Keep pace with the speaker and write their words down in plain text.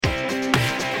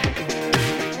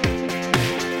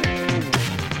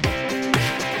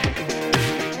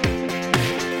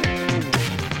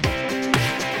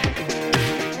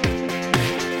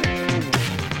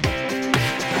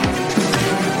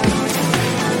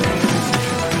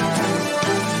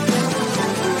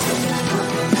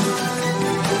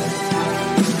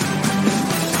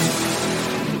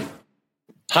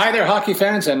Hi there, hockey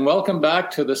fans, and welcome back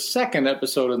to the second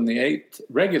episode in the 8th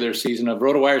regular season of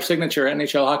RotoWire's signature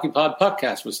NHL Hockey Pod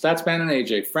podcast with Statsman and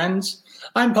AJ. Friends,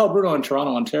 I'm Paul Bruno in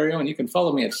Toronto, Ontario, and you can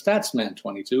follow me at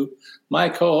Statsman22. My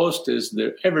co-host is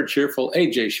the ever-cheerful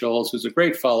AJ Scholes, who's a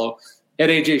great follow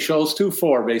at AJ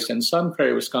Scholes24, based in Sun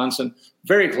Prairie, Wisconsin,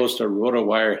 very close to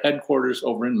RotoWire headquarters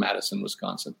over in Madison,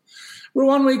 Wisconsin. We're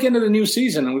 1 week into the new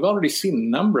season, and we've already seen a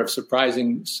number of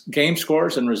surprising game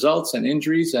scores and results and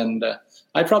injuries, and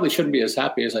I probably shouldn't be as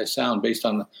happy as I sound based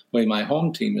on the way my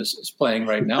home team is playing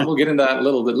right now. We'll get into that a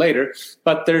little bit later.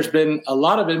 But there's been a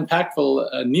lot of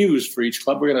impactful news for each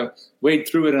club. We're going to wade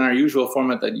through it in our usual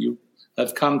format that you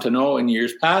have come to know in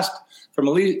years past. From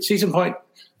a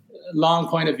season-long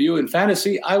point of view in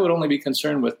fantasy, I would only be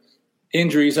concerned with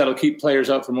injuries that'll keep players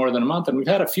out for more than a month. And we've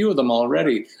had a few of them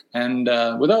already. And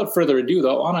without further ado,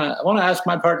 though, I want to ask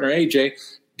my partner, AJ,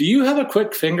 do you have a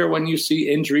quick finger when you see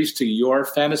injuries to your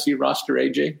fantasy roster,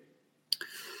 AJ?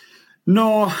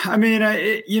 No, I mean,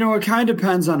 it kind of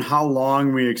depends on how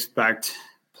long we expect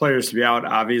players to be out,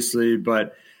 obviously,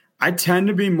 but I tend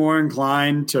to be more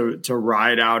inclined to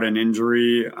ride out an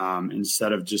injury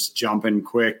instead of just jumping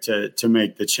quick to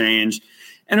make the change.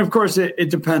 And of course,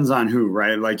 it depends on who,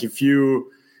 right? Like if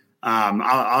you,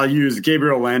 I'll use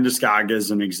Gabriel Landeskog as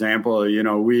an example. You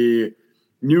know, we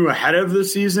knew ahead of the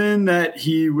season that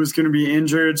he was going to be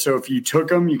injured. So if you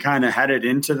took him, you kind of headed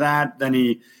into that. Then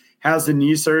he has the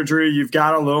knee surgery. You've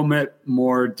got a little bit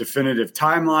more definitive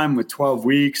timeline with 12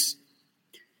 weeks.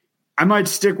 I might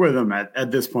stick with him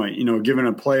at this point, you know, given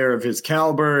a player of his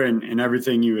caliber and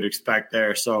everything you would expect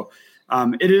there. So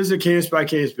it is a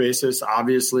case-by-case basis,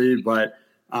 obviously, but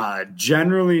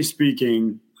generally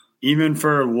speaking, even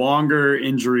for longer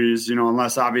injuries, you know,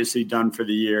 unless obviously done for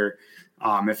the year,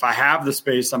 if I have the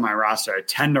space on my roster, I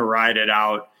tend to ride it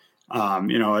out.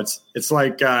 You know, it's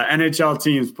like NHL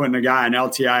teams putting a guy on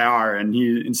LTIR, and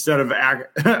he instead of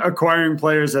acquiring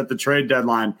players at the trade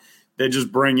deadline, they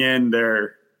just bring in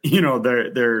their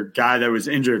guy that was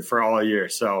injured for all year.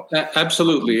 So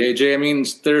absolutely, AJ. I mean,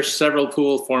 there's several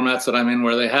pool formats that I'm in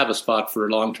where they have a spot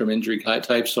for long-term injury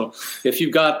types. So if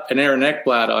you've got an Aaron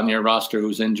Ekblad on your roster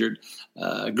who's injured,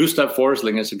 Gustav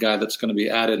Forsling is a guy that's going to be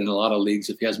added in a lot of leagues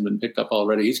if he hasn't been picked up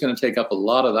already. He's going to take up a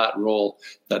lot of that role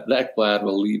that Ekblad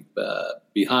will leave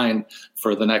behind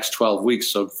for the next 12 weeks.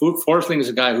 So Forsling is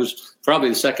a guy who's probably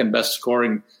the second best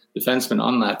scoring defenseman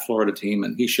on that Florida team,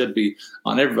 and he should be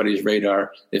on everybody's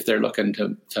radar if they're looking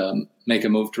to make a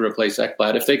move to replace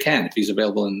Ekblad, if they can, if he's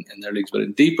available in their leagues. But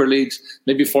in deeper leagues,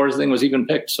 maybe Forsling was even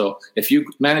picked. So if you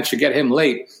manage to get him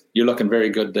late, you're looking very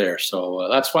good there. So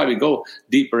that's why we go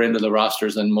deeper into the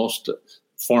rosters than most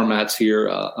formats here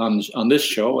on this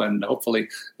show, and hopefully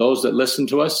those that listen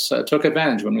to us took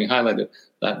advantage when we highlighted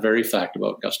that very fact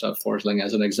about Gustav Forsling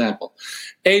as an example.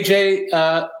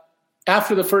 AJ,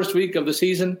 after the first week of the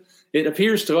season, it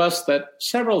appears to us that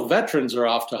several veterans are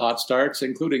off to hot starts,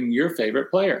 including your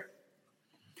favorite player.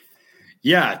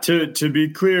 Yeah, to be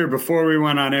clear, before we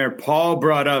went on air, Paul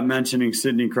brought up mentioning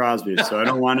Sidney Crosby, so I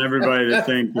don't want everybody to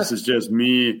think this is just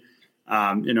me,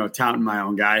 touting my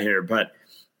own guy here. But,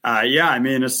 I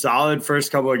mean, a solid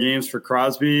first couple of games for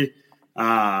Crosby.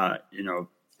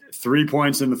 3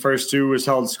 points in the first two, was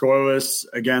held scoreless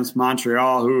against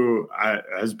Montreal, who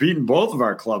has beaten both of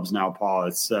our clubs now, Paul.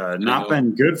 It's not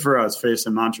been good for us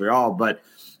facing Montreal. But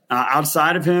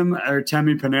outside of him,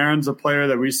 Artemi Panarin's a player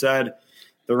that we said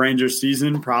the Rangers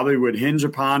season probably would hinge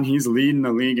upon. He's leading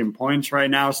the league in points right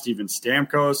now. Steven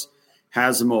Stamkos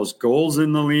has the most goals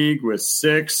in the league with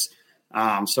 6.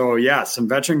 Some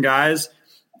veteran guys.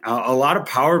 A lot of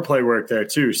power play work there,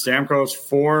 too. Stamkos,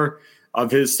 4 of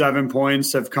his 7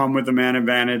 points have come with the man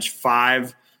advantage.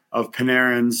 5 of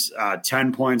Panarin's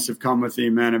 10 points have come with the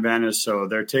man advantage. So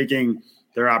they're taking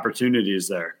their opportunities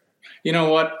there. You know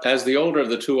what? As the older of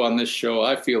the two on this show,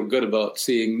 I feel good about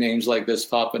seeing names like this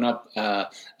popping up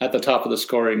at the top of the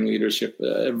scoring leadership.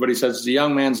 Everybody says it's a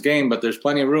young man's game, but there's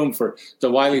plenty of room for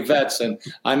the wily vets. And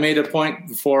I made a point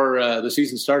before the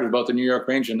season started about the New York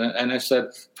Rangers, and I said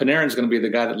Panarin's going to be the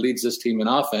guy that leads this team in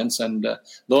offense. And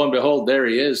lo and behold, there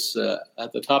he is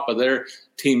at the top of their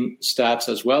team stats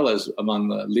as well as among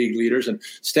the league leaders. And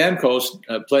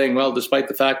Stamkos playing well despite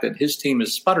the fact that his team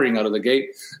is sputtering out of the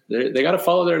gate. They got to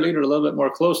follow their leader a little bit more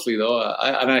closely, though.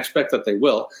 I expect that they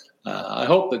will. I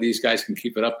hope that these guys can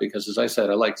keep it up because, as I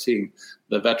said, I like seeing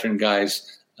the veteran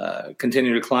guys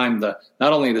continue to climb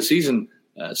not only the season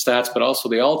stats, but also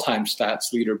the all-time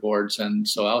stats leaderboards. And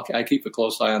so I keep a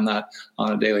close eye on that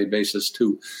on a daily basis,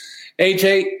 too.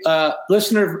 AJ,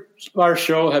 listeners of our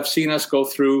show have seen us go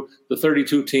through the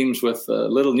 32 teams with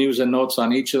little news and notes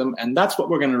on each of them, and that's what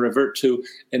we're going to revert to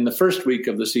in the first week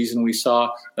of the season. We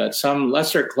saw that some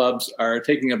lesser clubs are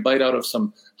taking a bite out of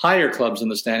some higher clubs in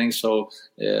the standings, so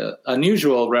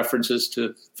unusual references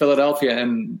to Philadelphia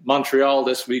and Montreal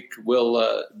this week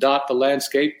will dot the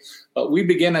landscape. But we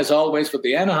begin, as always, with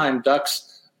the Anaheim Ducks.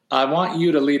 I want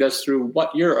you to lead us through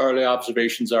what your early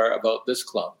observations are about this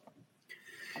club.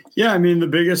 Yeah, I mean, the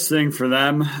biggest thing for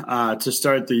them to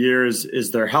start the year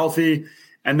is they're healthy.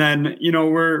 And then,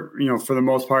 we're, for the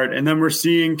most part, and then we're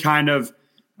seeing kind of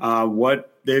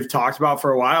what they've talked about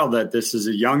for a while, that this is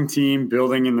a young team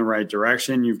building in the right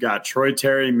direction. You've got Troy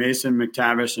Terry, Mason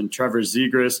McTavish, and Trevor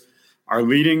Zegras are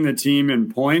leading the team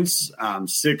in points,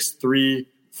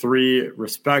 6-3-3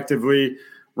 respectively.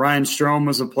 Ryan Strome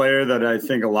was a player that I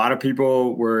think a lot of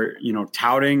people were,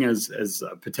 touting as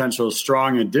a potential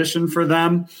strong addition for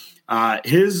them.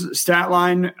 His stat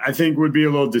line, I think, would be a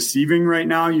little deceiving right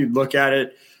now. You'd look at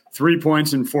it, 3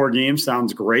 points in 4 games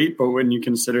sounds great, but when you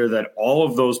consider that all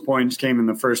of those points came in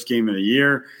the first game of the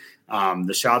year,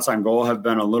 the shots on goal have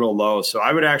been a little low. So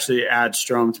I would actually add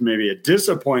Strome to maybe a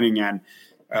disappointing end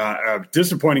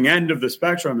of the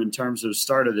spectrum in terms of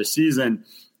start of the season,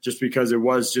 just because it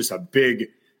was just a big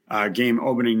game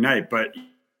opening night. But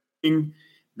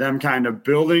them kind of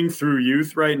building through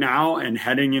youth right now and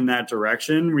heading in that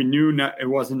direction, we knew it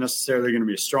wasn't necessarily going to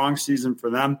be a strong season for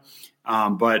them,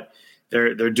 but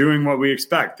they're doing what we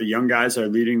expect. The young guys are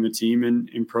leading the team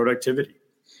in productivity.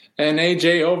 And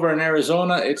AJ, over in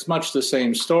Arizona, it's much the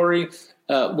same story.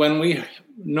 When we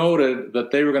noted that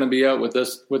they were going to be out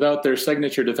without their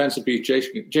signature defensive piece,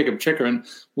 Jacob Chychrun,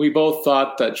 we both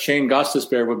thought that Shane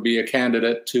Gostisbehere would be a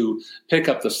candidate to pick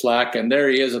up the slack, and there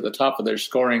he is at the top of their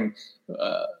scoring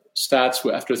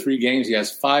stats. After 3 games, he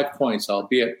has 5 points,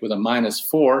 albeit with a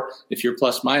 -4. If your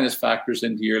plus-minus factors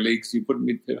into your leagues, you wouldn't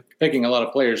be picking a lot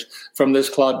of players from this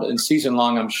club in season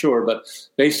long, I'm sure. But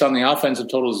based on the offensive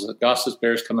totals that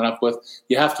Gostisbehere is coming up with,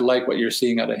 you have to like what you're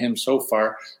seeing out of him so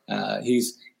far.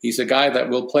 He's a guy that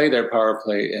will play their power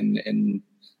play in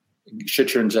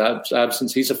Chychrun's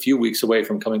absence. He's a few weeks away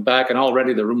from coming back, and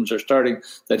already the rumors are starting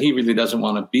that he really doesn't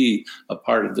want to be a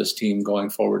part of this team going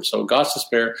forward. So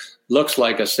Gostisbehere looks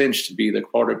like a cinch to be the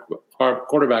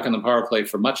quarterback in the power play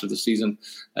for much of the season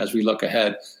as we look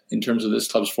ahead in terms of this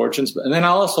club's fortunes. And then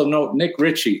I'll also note Nick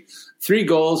Ritchie, 3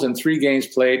 goals in 3 games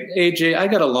played. AJ, I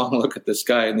got a long look at this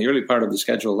guy in the early part of the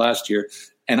schedule last year,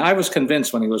 and I was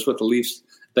convinced when he was with the Leafs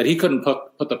that he couldn't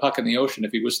put the puck in the ocean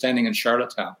if he was standing in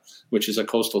Charlottetown, which is a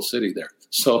coastal city there.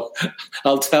 So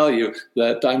I'll tell you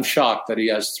that I'm shocked that he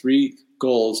has 3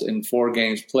 goals in 4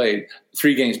 games played,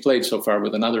 3 games played so far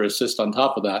with another assist on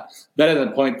top of that. Better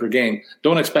than point per game.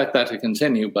 Don't expect that to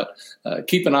continue, but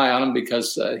keep an eye on him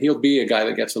because he'll be a guy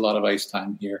that gets a lot of ice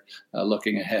time here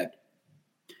looking ahead.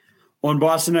 Well, in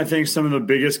Boston, I think some of the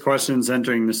biggest questions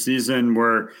entering the season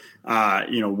were,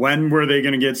 when were they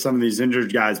going to get some of these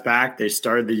injured guys back? They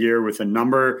started the year with a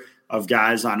number of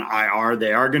guys on IR.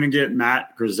 They are going to get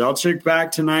Matt Grzelcyk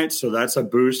back tonight, so that's a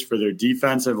boost for their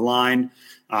defensive line,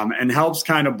 and helps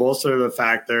kind of bolster the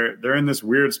fact they're in this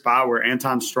weird spot where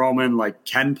Anton Strowman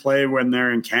can play when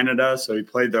they're in Canada, so he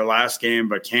played their last game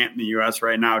but can't in the U.S.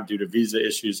 right now due to visa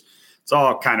issues. It's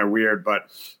all kind of weird, but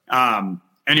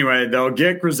anyway, they'll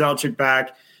get Grzelcyk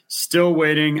back. Still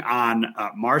waiting on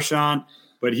Marchand,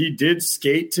 but he did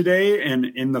skate today, and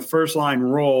in the first-line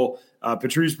role,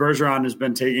 Patrice Bergeron has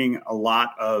been taking a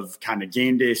lot of kind of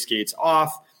game day skates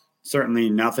off. Certainly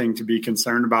nothing to be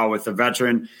concerned about with the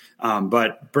veteran,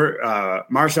 but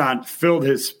Marchand filled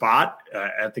his spot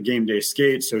at the game day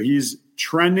skate, so he's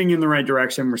trending in the right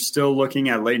direction. We're still looking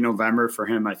at late November for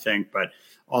him, I think, but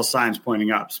all signs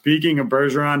pointing up. Speaking of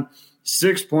Bergeron,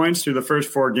 6 points through the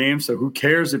first 4 games, so who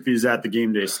cares if he's at the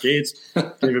game day skates?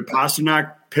 David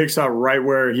Pastrnak picks up right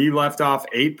where he left off,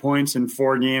 8 points in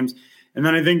 4 games. And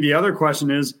then I think the other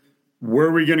question is, were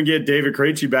we going to get David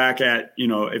Krejci back at,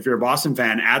 if you're a Boston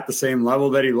fan, at the same level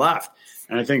that he left?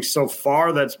 And I think so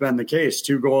far that's been the case.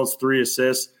 2 goals, 3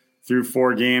 assists through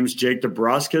 4 games. Jake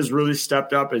DeBrusk has really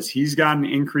stepped up as he's gotten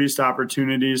increased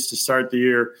opportunities to start the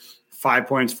year. 5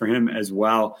 points for him as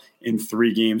well in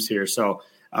 3 games here. So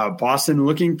Boston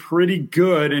looking pretty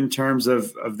good in terms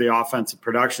of the offensive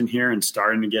production here and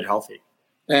starting to get healthy.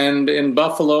 And in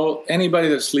Buffalo, anybody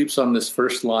that sleeps on this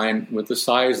first line with the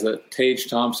size that Tage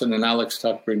Thompson and Alex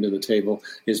Tuch bring to the table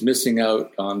is missing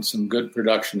out on some good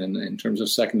production in terms of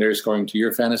secondary scoring to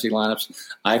your fantasy lineups.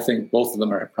 I think both of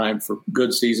them are primed for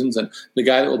good seasons. And the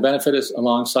guy that will benefit is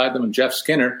alongside them, Jeff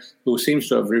Skinner, who seems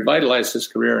to have revitalized his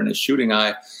career and his shooting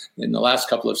eye in the last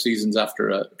couple of seasons after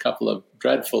a couple of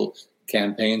dreadful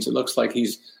campaigns. It looks like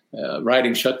he's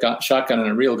riding shotgun in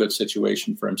a real good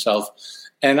situation for himself.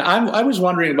 And I was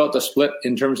wondering about the split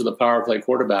in terms of the power play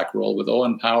quarterback role with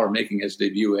Owen Power making his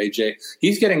debut, AJ.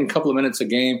 He's getting a couple of minutes a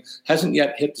game, hasn't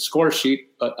yet hit the score sheet,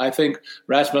 but I think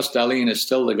Rasmus Dahlin is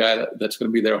still the guy that's going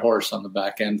to be their horse on the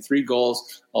back end. 3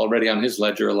 goals already on his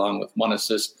ledger, along with 1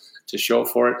 assist to show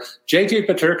for it. JJ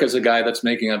Peterka is a guy that's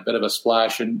making a bit of a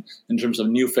splash in terms of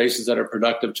new faces that are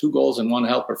productive. 2 goals and 1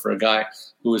 helper for a guy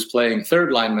who is playing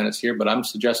third line minutes here. But I'm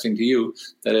suggesting to you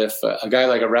that if a guy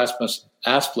like a Rasmus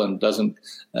Asplund doesn't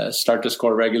start to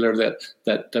score regular,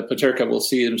 that Peterka will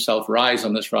see himself rise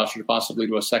on this roster, possibly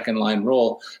to a second line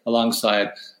role alongside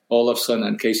Olofsson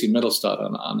and Casey Middlestad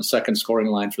on the second scoring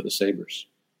line for the Sabres.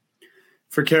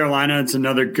 For Carolina, it's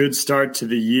another good start to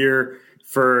the year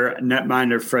for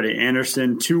netminder Freddie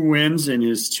Anderson. 2 wins in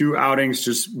his 2 outings,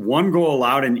 just 1 goal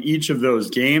allowed in each of those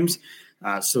games.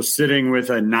 So sitting with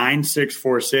a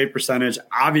 .964 save percentage.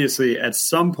 Obviously, at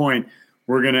some point,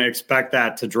 we're going to expect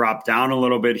that to drop down a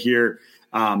little bit here.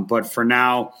 But for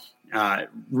now,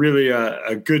 really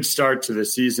a good start to the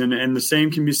season. And the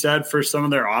same can be said for some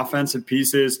of their offensive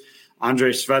pieces.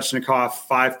 Andrei Svechnikov,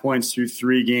 5 points through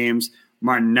 3 games.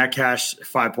 Martin Necas,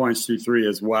 5 points through 3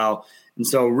 as well. And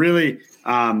so really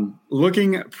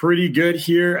looking pretty good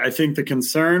here. I think the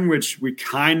concern, which we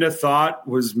kind of thought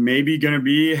was maybe going to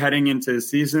be heading into the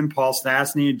season, Paul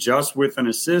Stastny just with an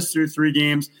assist through 3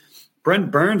 games.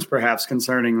 Brent Burns, perhaps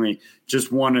concerningly,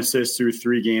 just 1 assist through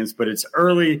 3 games, but it's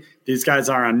early. These guys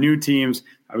are on new teams.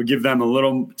 I would give them a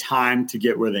little time to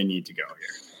get where they need to go here.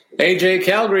 AJ,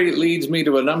 Calgary leads me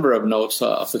to a number of notes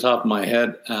off the top of my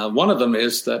head. One of them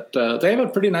is that they have a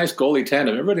pretty nice goalie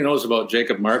tandem. Everybody knows about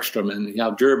Jacob Markstrom and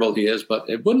how durable he is, but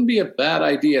it wouldn't be a bad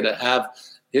idea to have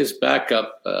his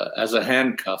backup as a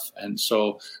handcuff. And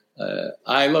so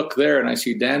I look there and I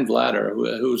see Dan Vladar,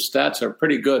 whose stats are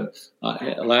pretty good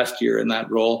last year in that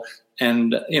role.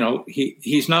 And,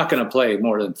 he's not going to play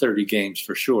more than 30 games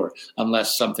for sure,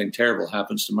 unless something terrible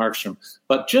happens to Markstrom.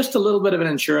 But just a little bit of an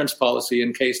insurance policy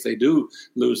in case they do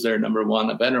lose their number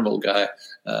one, a venerable guy,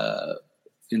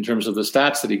 in terms of the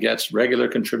stats that he gets, regular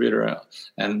contributor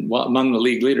and among the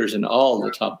league leaders in all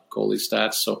the top goalie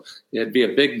stats. So it'd be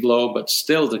a big blow, but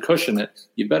still to cushion it,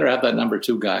 you better have that number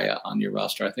 2 guy on your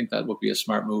roster. I think that would be a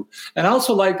smart move. And I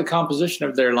also like the composition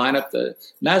of their lineup.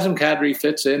 Nazem Kadri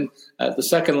fits in at the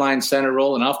second line center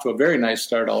role and off to a very nice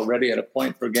start already at a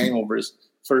point per game over his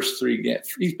first 3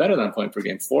 games. He's better than a point per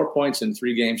game, 4 points in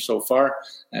 3 games so far,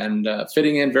 and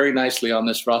fitting in very nicely on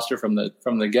this roster from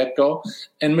the get-go.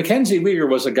 And Mackenzie Weegar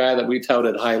was a guy that we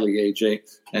touted highly, AJ,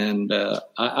 and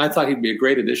I thought he'd be a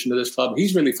great addition to this club.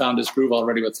 He's really found his groove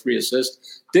already with 3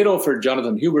 assists. Ditto for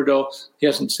Jonathan Huberdeau. He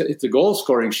hasn't hit the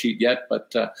goal-scoring sheet yet,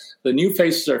 but the new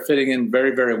faces are fitting in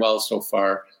very, very well so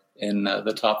far in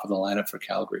the top of the lineup for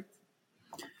Calgary.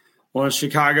 Well, in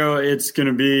Chicago, it's going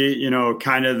to be,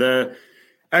 kind of the –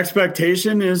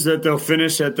 expectation is that they'll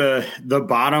finish at the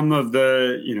bottom of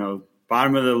the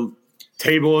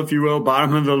table, if you will,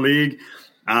 bottom of the league.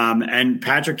 And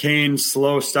Patrick Kane's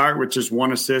slow start with just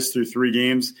 1 assist through 3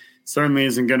 games certainly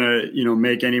isn't going to,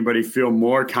 make anybody feel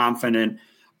more confident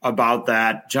about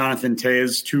that. Jonathan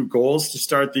Toews, 2 goals to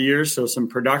start the year, so some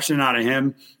production out of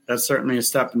him. That's certainly a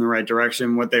step in the right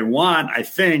direction. What they want, I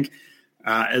think,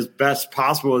 as best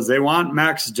possible is they want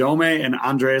Max Domi and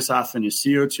Andreas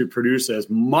Athanasiou to produce as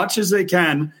much as they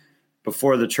can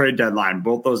before the trade deadline.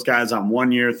 Both those guys on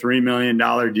 1-year, $3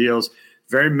 million deals,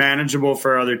 very manageable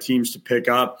for other teams to pick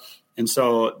up. And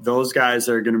so those guys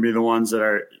are going to be the ones that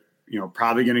are,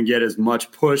 probably going to get as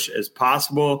much push as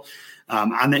possible.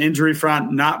 On the injury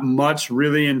front, not much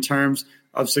really in terms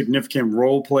of significant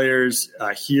role players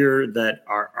here that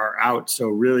are out. So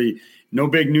really no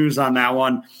big news on that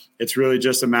one. It's really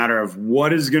just a matter of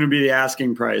what is going to be the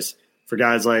asking price for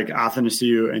guys like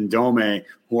Athanasiou and Domi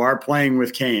who are playing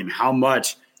with Kane. How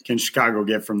much can Chicago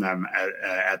get from them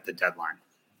at the deadline?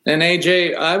 And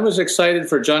AJ, I was excited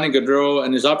for Johnny Gaudreau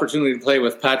and his opportunity to play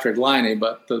with Patrick Laine,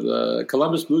 but the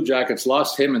Columbus Blue Jackets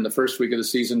lost him in the first week of the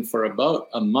season for about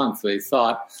a month, they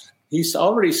thought. He's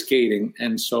already skating,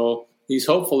 and so he's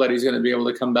hopeful that he's going to be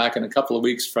able to come back in a couple of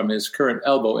weeks from his current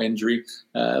elbow injury.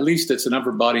 At least it's an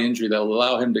upper body injury that will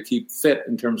allow him to keep fit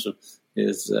in terms of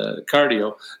his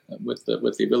cardio with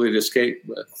the ability to skate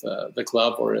with the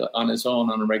club or on his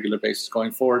own on a regular basis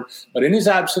going forward. But in his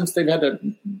absence, they've had to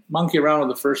monkey around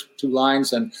with the first 2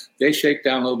 lines, and they shake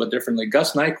down a little bit differently.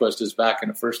 Gus Nyquist is back in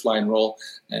a first-line role,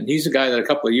 and he's a guy that a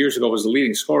couple of years ago was the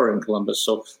leading scorer in Columbus.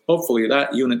 So hopefully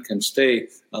that unit can stay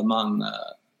among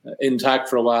intact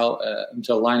for a while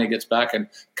until Laine gets back and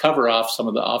cover off some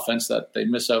of the offense that they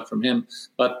miss out from him.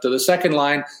 But the second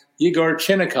line, Igor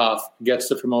Chinnikov gets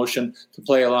the promotion to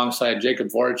play alongside Jacob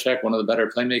Voracek, one of the better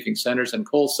playmaking centers, and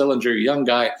Cole Sillinger, young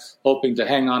guy hoping to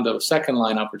hang on to a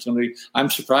second-line opportunity.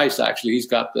 I'm surprised, actually. He's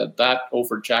got that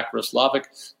over Jack Roslovic,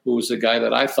 who was a guy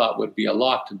that I thought would be a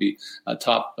lock to be a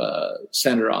top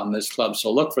center on this club.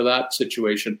 So look for that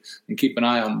situation and keep an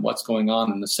eye on what's going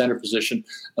on in the center position.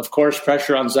 Of course,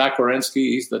 pressure on Zach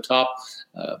Werenski. He's the top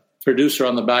producer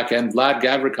on the back end. Vlad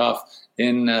Gavrikov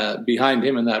in behind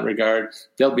him in that regard.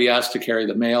 They'll be asked to carry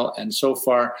the mail, and so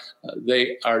far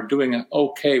they are doing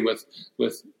okay with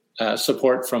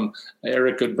support from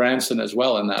Eric Goodbranson as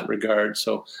well in that regard.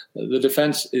 So the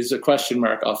defense is a question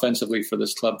mark offensively for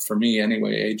this club, for me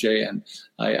anyway, AJ, and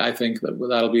I think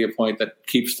that'll be a point that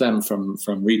keeps them from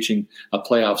reaching a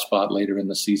playoff spot later in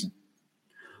the season.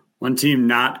 One team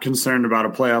not concerned about a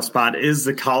playoff spot is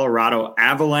the Colorado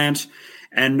Avalanche.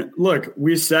 And look,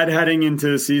 we said heading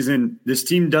into the season, this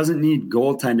team doesn't need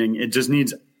goaltending. It just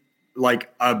needs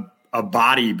like a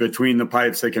body between the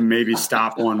pipes that can maybe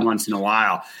stop one once in a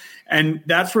while. And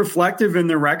that's reflective in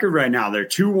their record right now. They're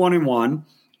 2-1-1.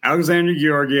 Alexander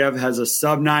Georgiev has a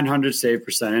sub-900 save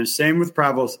percentage. Same with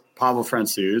Pavel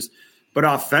Francouz. But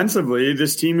offensively,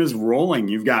 this team is rolling.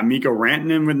 You've got Mikko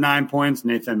Rantanen with 9 points,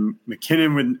 Nathan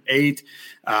McKinnon with 8.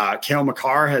 Cale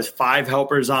Makar has 5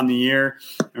 helpers on the year.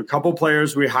 A couple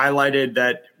players we highlighted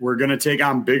that we're going to take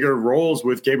on bigger roles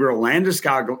with Gabriel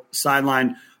Landeskog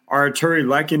sideline are Artturi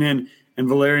Lehkonen and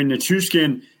Valeri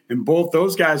Nichushkin, and both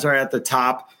those guys are at the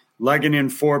top.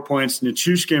 Lehkonen 4 points,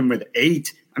 Nichushkin with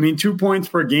 8. 2 points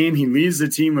per game. He leads the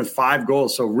team with 5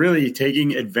 goals, so really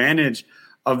taking advantage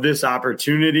of this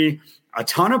opportunity. A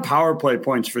ton of power play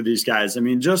points for these guys.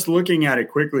 Just looking at it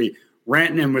quickly,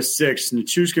 Rantanen with 6,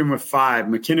 Nichushkin with 5,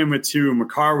 McKinnon with 2,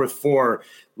 Makar with 4,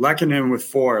 Lehkonen with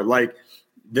 4.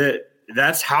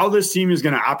 That's how this team is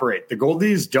going to operate. The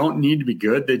Goldies don't need to be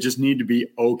good. They just need to be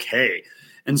okay.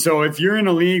 And so if you're in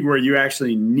a league where you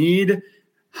actually need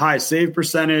high save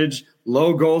percentage,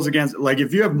 low goals against,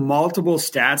 if you have multiple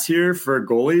stats here for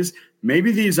goalies,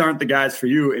 maybe these aren't the guys for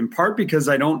you, in part because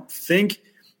I don't think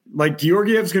 –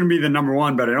 Georgiev's going to be the number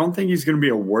one, but I don't think he's going to be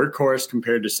a workhorse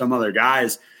compared to some other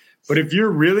guys. But if you're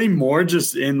really more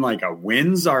just in a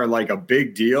wins are a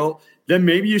big deal, then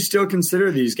maybe you still consider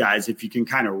these guys if you can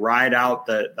kind of ride out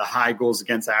the high goals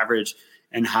against average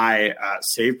and high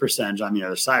save percentage on the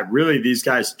other side. Really, these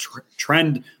guys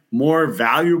trend more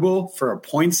valuable for a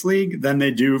points league than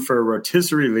they do for a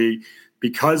rotisserie league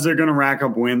because they're going to rack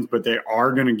up wins, but they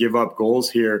are going to give up goals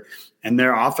here, and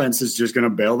their offense is just going to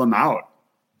bail them out.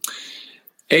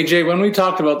 AJ, when we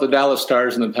talked about the Dallas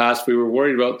Stars in the past, we were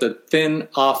worried about the thin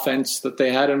offense that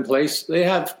they had in place. They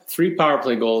have 3 power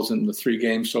play goals in the 3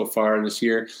 games so far this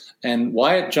year. And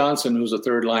Wyatt Johnson, who's a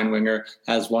third-line winger,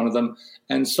 has one of them.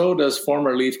 And so does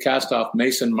former Leaf castoff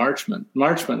Mason Marchment.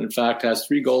 Marchment, in fact, has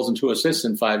 3 goals and 2 assists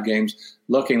in 5 games,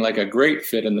 looking like a great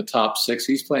fit in the top 6.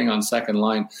 He's playing on second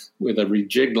line with a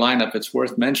rejigged lineup. It's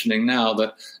worth mentioning now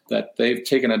that they've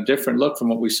taken a different look from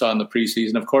what we saw in the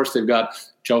preseason. Of course, they've got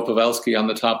Joe Pavelski on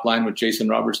the top line with Jason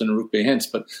Robertson and Roope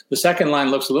Hintz. But the second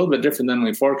line looks a little bit different than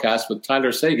we forecast, with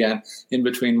Tyler Seguin in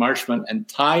between Marchment and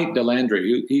Ty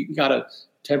Dellandre. He got a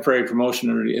temporary promotion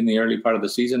in the early part of the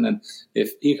season, and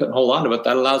if he can hold on to it,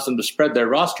 that allows them to spread their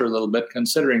roster a little bit,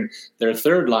 considering their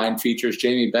third line features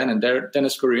Jamie Benn and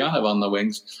Dennis Gurianov on the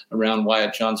wings around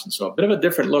Wyatt Johnson. So a bit of a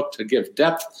different look to give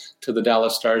depth to the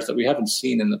Dallas Stars that we haven't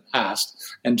seen in the past.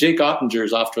 And Jake Ottinger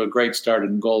is off to a great start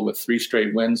in goal with 3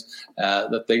 straight wins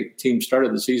that the team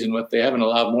started the season with. They haven't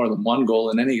allowed more than 1 goal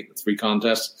in any of the 3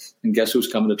 contests. And guess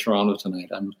who's coming to Toronto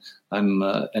tonight? I'm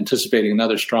anticipating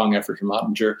another strong effort from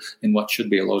Ottinger in what should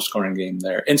be a low-scoring game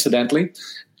there. Incidentally,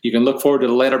 you can look forward to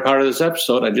the later part of this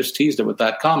episode. I just teased it with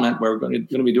that comment where we're going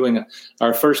to be doing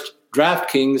our first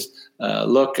DraftKings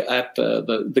look at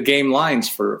the game lines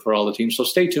for all the teams. So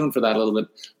stay tuned for that a little bit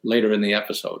later in the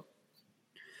episode.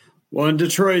 Well, in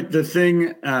Detroit, the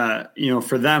thing,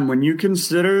 for them, when you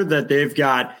consider that they've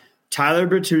got Tyler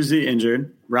Bertuzzi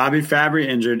injured, Robbie Fabry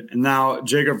injured, and now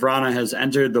Jacob Vrana has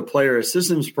entered the player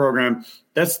assistance program,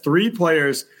 that's 3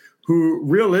 players who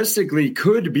realistically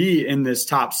could be in this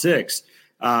top 6,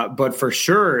 but for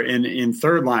sure in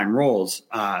third-line roles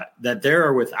that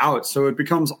they're without. So it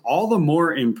becomes all the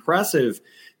more impressive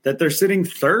that they're sitting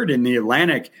third in the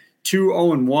Atlantic,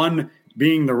 2-0-1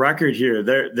 being the record here.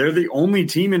 They're the only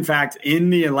team, in fact,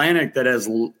 in the Atlantic that has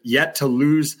yet to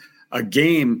lose a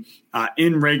game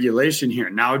in regulation here.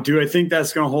 Now, do I think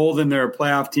that's going to hold in their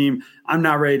playoff team? I'm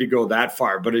not ready to go that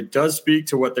far, but it does speak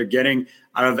to what they're getting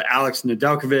out of Alex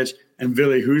Nedeljkovic and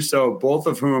Ville Husso, both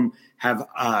of whom have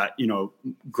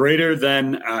greater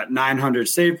than 900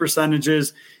 save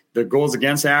percentages. The goals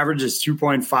against average is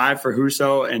 2.5 for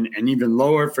Husso and even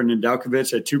lower for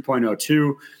Nedeljkovic at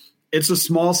 2.02. It's a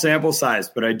small sample size,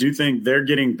 but I do think they're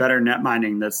getting better net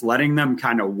minding that's letting them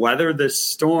kind of weather this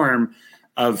storm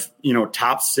of,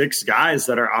 top 6 guys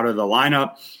that are out of the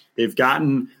lineup. They've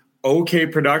gotten okay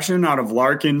production out of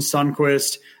Larkin,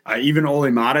 Sundqvist, even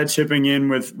Olli Mata chipping in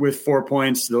with 4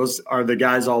 points. Those are the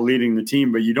guys all leading the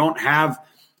team, but you don't have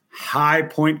high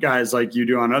point guys like you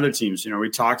do on other teams. We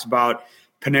talked about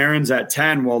Panarin's at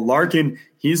 10. Well, Larkin,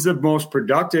 he's the most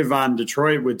productive on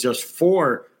Detroit with just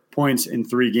 4 points in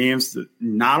 3 games.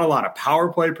 Not a lot of power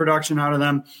play production out of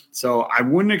them. So I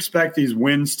wouldn't expect these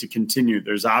wins to continue.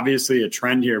 There's obviously a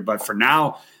trend here, but for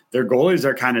now, their goalies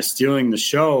are kind of stealing the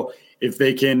show. If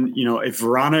they can, if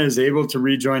Vrana is able to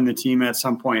rejoin the team at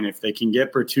some point, if they can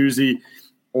get Bertuzzi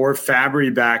or Fabry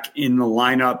back in the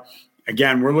lineup,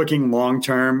 again, we're looking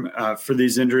long-term for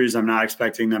these injuries. I'm not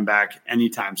expecting them back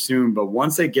anytime soon, but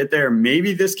once they get there,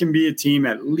 maybe this can be a team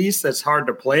at least that's hard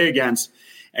to play against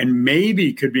and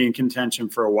maybe could be in contention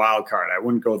for a wild card. I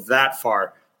wouldn't go that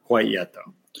far quite yet,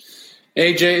 though.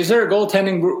 AJ, is there a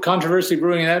goaltending controversy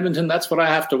brewing in Edmonton? That's what I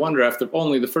have to wonder after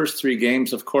only the first 3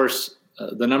 games. Of course,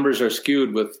 the numbers are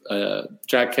skewed with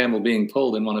Jack Campbell being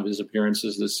pulled in one of his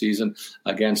appearances this season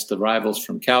against the rivals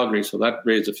from Calgary, so that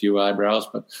raised a few eyebrows.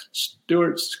 But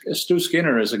Stu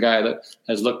Skinner is a guy that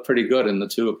has looked pretty good in the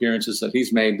 2 appearances that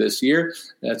he's made this year.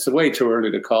 It's way too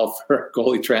early to call for a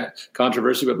goalie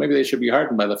controversy, but maybe they should be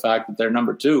heartened by the fact that their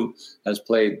number 2 has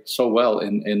played so well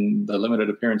in the limited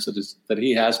appearances that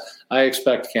he has. I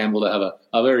expect Campbell to have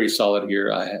a very solid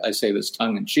year. I say this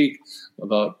tongue-in-cheek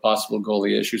about possible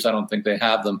goalie issues. I don't think they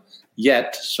have them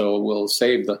yet, so we'll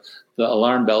save the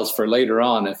alarm bells for later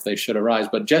on if they should arise.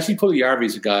 But Jesse Puljujarvi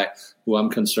is a guy who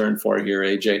I'm concerned for here,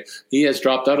 AJ. He has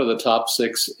dropped out of the top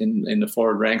 6 in the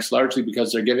forward ranks, largely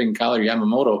because they're giving Kailer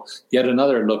Yamamoto yet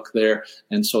another look there.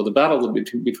 And so the battle will be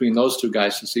between those 2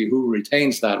 guys to see who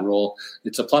retains that role.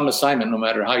 It's a plum assignment no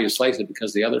matter how you slice it,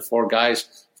 because the other 4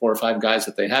 or 5 guys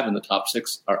that they have in the top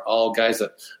 6 are all guys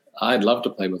that I'd love to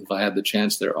play with if I had the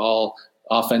chance. They're all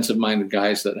offensive-minded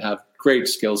guys that have great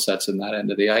skill sets in that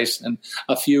end of the ice, and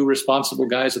a few responsible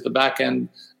guys at the back end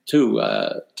too,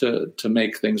 to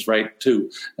make things right too.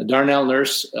 Darnell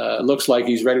Nurse looks like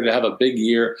he's ready to have a big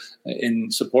year in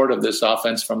support of this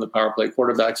offense from the power play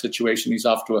quarterback situation. He's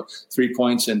off to 3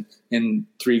 points in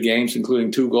 3 games,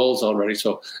 including 2 goals already.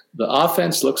 So the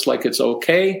offense looks like it's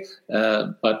okay,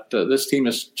 but this team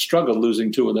has struggled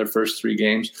losing 2 of their first 3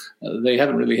 games. They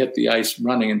haven't really hit the ice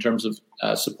running in terms of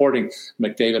supporting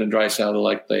McDavid and Draisaitl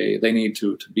like they need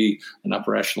to be an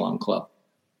upper echelon club.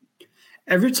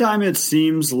 Every time it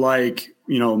seems like,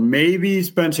 maybe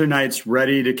Spencer Knight's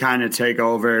ready to kind of take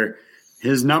over,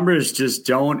 his numbers just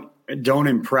don't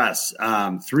impress.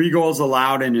 3 goals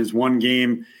allowed in his 1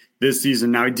 game this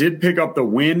season. Now, he did pick up the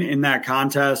win in that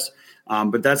contest,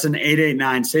 but that's an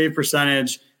 .889 save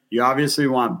percentage. You obviously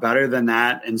want better than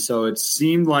that. And so it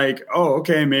seemed like,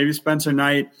 maybe Spencer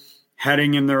Knight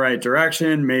heading in the right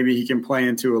direction. Maybe he can play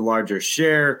into a larger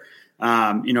share.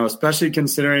 Especially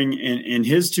considering in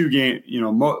his 2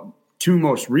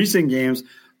 most recent games,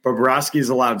 Bobrovsky's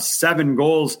allowed 7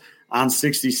 goals on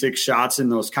 66 shots in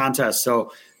those contests.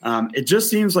 So it just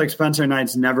seems like Spencer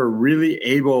Knight's never really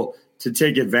able to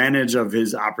take advantage of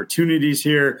his opportunities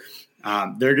here.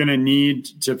 They're going to need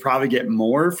to probably get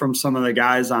more from some of the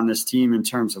guys on this team in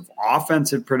terms of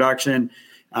offensive production.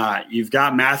 You've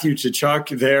got Matthew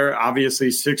Tkachuk there,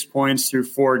 obviously 6 points through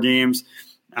 4 games.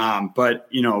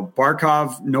 But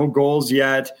Barkov, no goals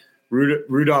yet.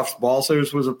 Rudolph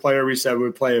Balcers was a player we said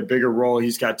would play a bigger role.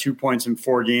 He's got 2 points in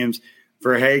 4 games.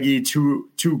 For Hagee,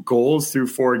 two goals through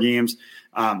 4 games.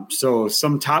 So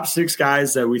some top 6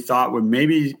 guys that we thought would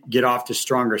maybe get off to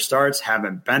stronger starts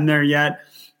haven't been there yet.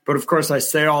 But of course, I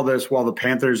say all this while the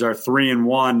Panthers are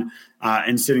 3-1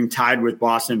 and sitting tied with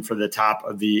Boston for the top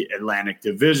of the Atlantic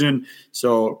Division.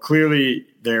 So clearly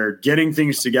they're getting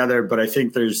things together, but I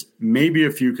think there's maybe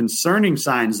a few concerning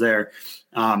signs there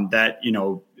that,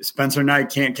 Spencer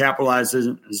Knight can't capitalize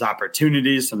his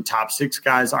opportunities. Some top 6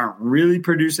 guys aren't really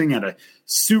producing at a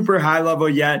super high level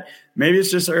yet. Maybe it's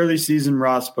just early season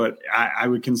rust, but I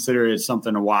would consider it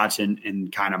something to watch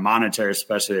and kind of monitor,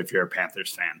 especially if you're a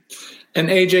Panthers fan. And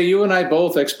AJ, you and I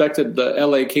both expected the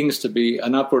LA Kings to be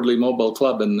an upwardly mobile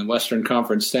club in the Western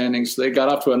Conference standings. They got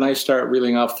off to a nice start,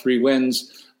 reeling off 3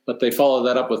 wins. But they followed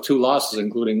that up with 2 losses,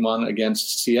 including one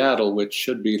against Seattle, which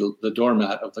should be the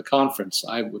doormat of the conference,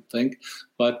 I would think.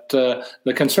 But the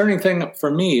concerning thing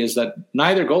for me is that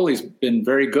neither goalie's been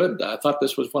very good. I thought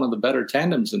this was one of the better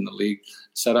tandems in the league,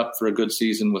 set up for a good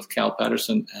season with Cal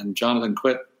Patterson and Jonathan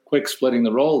Quick quick splitting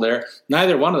the role there.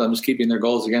 Neither one of them is keeping their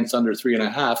goals against under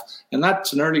 3.5, and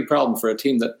that's an early problem for a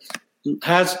team that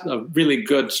has a really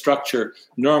good structure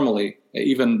normally,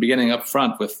 even beginning up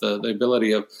front with the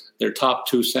ability of their top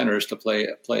two centers to play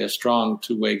a strong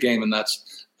two-way game, and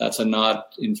that's a nod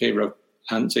in favor of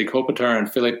Anze Kopitar and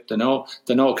Philippe Danault.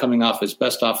 Danault, coming off his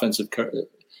best offensive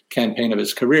campaign of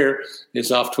his career,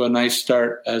 is off to a nice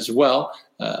start as well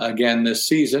again this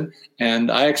season,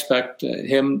 and I expect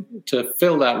him to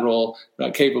fill that role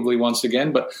capably once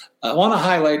again. But I want to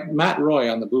highlight Matt Roy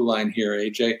on the blue line here,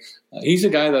 AJ. He's a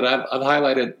guy that I've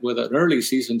highlighted with an early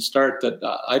season start that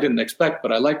I didn't expect,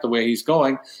 but I like the way he's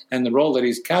going and the role that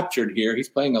he's captured here. He's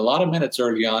playing a lot of minutes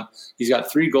early on. He's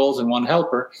got 3 goals and 1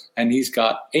 helper, and he's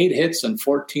got 8 hits and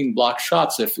 14 blocked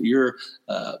shots. If your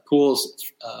pools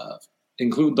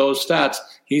include those stats,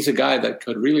 he's a guy that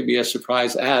could really be a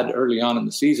surprise add early on in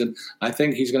the season. I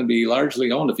think he's going to be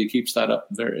largely owned if he keeps that up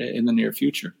there in the near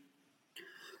future.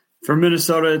 For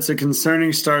Minnesota, it's a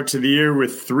concerning start to the year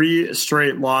with 3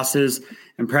 straight losses,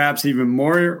 and perhaps even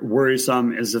more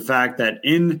worrisome is the fact that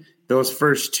in those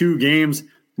first 2 games,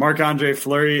 Marc-Andre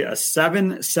Fleury, a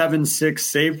 .776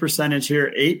 save percentage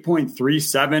here,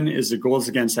 8.37 is the goals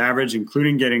against average,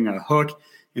 including getting a hook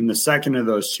in the second of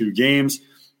those 2 games.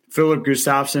 Philip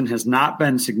Gustafsson has not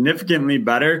been significantly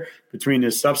better between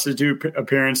his substitute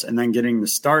appearance and then getting the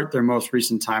start, their most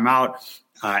recent time out,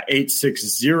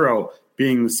 .860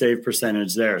 being the save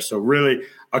percentage there. So really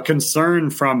a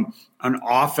concern from an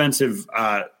offensive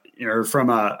or from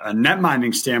a net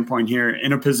minding standpoint here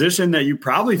in a position that you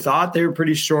probably thought they were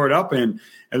pretty shored up in,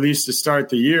 at least to start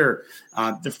the year.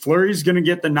 The Fleury's going to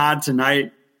get the nod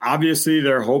tonight. Obviously,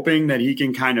 they're hoping that he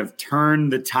can kind of turn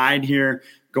the tide here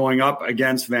going up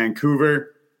against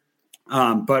Vancouver.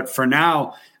 But for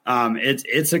now,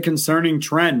 it's a concerning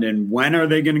trend. And when are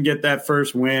they going to get that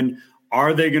first win?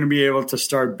 Are they going to be able to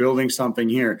start building something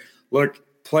here? Look,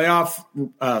 playoff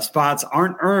spots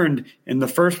aren't earned in the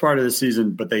first part of the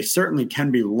season, but they certainly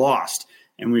can be lost.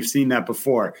 And we've seen that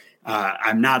before.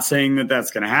 I'm not saying that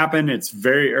that's going to happen. It's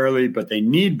very early, but they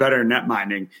need better net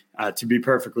minding to be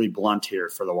perfectly blunt here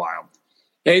for the Wild.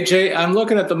 AJ, I'm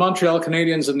looking at the Montreal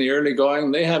Canadiens in the early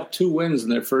going. They have 2 wins in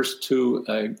their first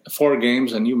 4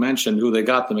 games, and you mentioned who they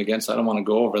got them against. I don't want to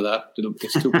go over that.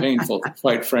 It's too painful,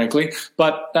 quite frankly.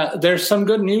 But there's some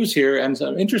good news here and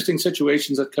some interesting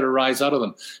situations that could arise out of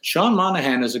them. Sean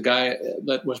Monahan is a guy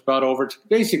that was brought over to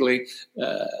basically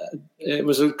it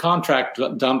was a contract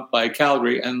dump by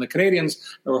Calgary, and the Canadiens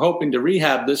were hoping to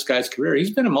rehab this guy's career. He's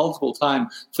been a multiple-time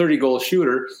 30-goal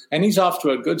shooter, and he's off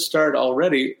to a good start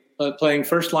already. Playing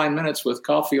first-line minutes with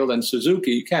Caulfield and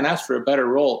Suzuki. You can't ask for a better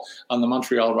role on the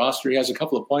Montreal roster. He has a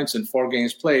couple of points in 4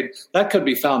 games played. That could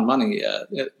be found money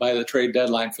by the trade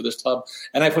deadline for this club.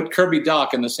 And I put Kirby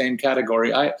Dach in the same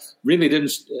category. I really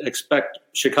didn't expect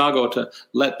Chicago to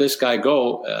let this guy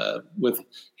go with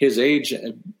his age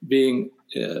being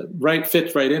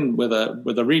fits right in with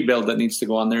a rebuild that needs to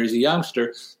go on there. He's a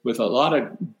youngster with a lot of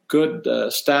good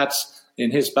stats in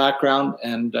his background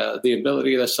and the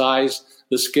ability, the size,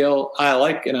 the skill I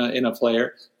like in a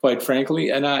player, quite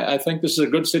frankly. And I think this is a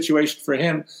good situation for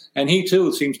him. And he,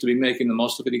 too, seems to be making the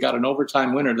most of it. He got an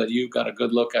overtime winner that you got a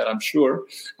good look at, I'm sure.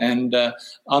 And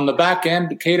on the back end,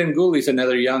 Caden Gooley's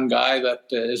another young guy that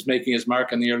is making his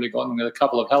mark in the early going with a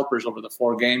couple of helpers over the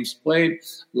 4 games played.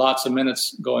 Lots of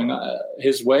minutes going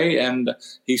his way. And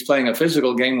he's playing a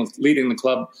physical game with leading the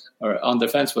club on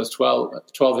defense with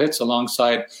 12 hits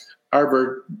alongside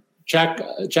Arbor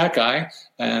Jacky,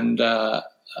 and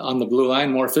on the blue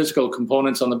line, more physical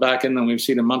components on the back end than we've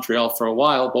seen in Montreal for a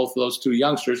while. Both of those 2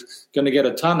 youngsters going to get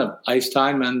a ton of ice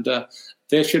time, and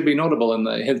they should be notable in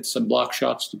the hits and block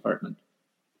shots department.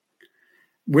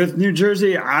 With New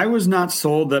Jersey, I was not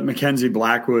sold that Mackenzie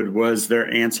Blackwood was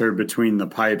their answer between the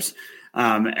pipes.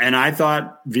 And I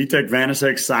thought Vitek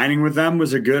Vanecek signing with them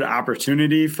was a good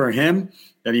opportunity for him,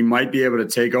 that he might be able to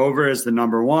take over as the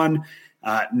number 1.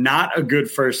 Not a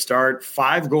good first start.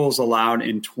 5 goals allowed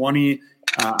in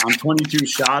 22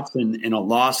 shots in a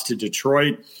loss to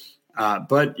Detroit.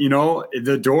 But,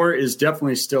 the door is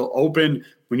definitely still open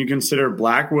when you consider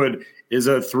Blackwood is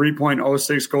a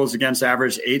 3.06 goals against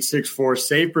average, 8.64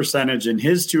 save percentage in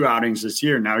his 2 outings this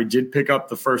year. Now, he did pick up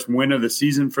the first win of the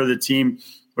season for the team,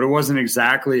 but it wasn't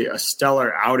exactly a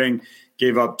stellar outing.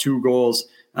 Gave up 2 goals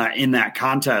in that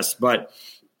contest. But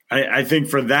I think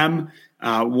for them,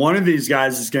 one of these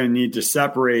guys is going to need to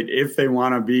separate if they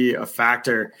want to be a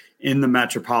factor in the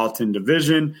Metropolitan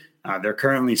Division. They're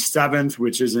currently 7th,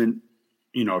 which isn't,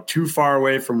 too far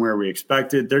away from where we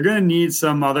expected. They're going to need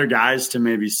some other guys to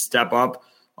maybe step up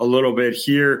a little bit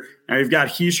here. Now you've got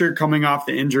Hischier coming off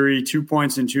the injury, 2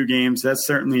 points in 2 games. That's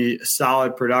certainly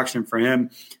solid production for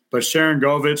him. But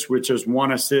Sharangovich, which is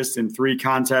 1 assist in 3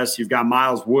 contests. You've got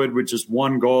Miles Wood, which is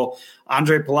 1 goal.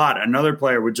 Andre Palat, another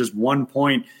player with just 1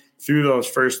 point through those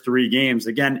first 3 games.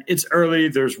 Again, it's early.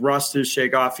 There's rust to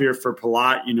shake off here for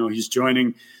Palat. He's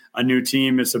joining a new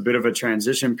team. It's a bit of a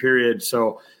transition period.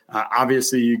 So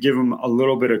obviously you give him a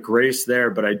little bit of grace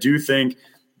there. But I do think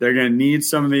they're going to need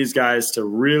some of these guys to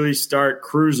really start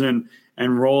cruising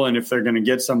and rolling if they're going to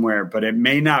get somewhere. But it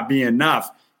may not be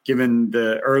enough given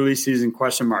the early season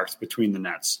question marks between the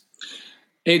nets.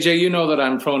 AJ, you know that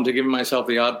I'm prone to giving myself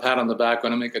the odd pat on the back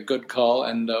when I make a good call.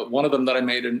 And one of them that I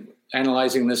made in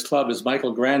analyzing this club is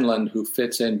Michael Granlund, who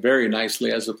fits in very nicely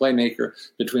as a playmaker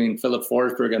between Philip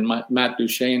Forsberg and Matt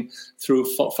Duchene. Through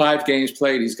 5 games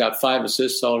played, he's got 5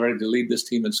 assists already to lead this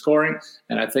team in scoring,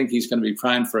 and I think he's going to be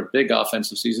primed for a big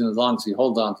offensive season as long as he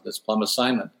holds on to this plum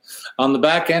assignment. On the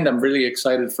back end, I'm really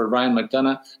excited for Ryan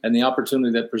McDonough and the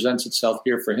opportunity that presents itself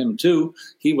here for him too.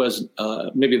 He was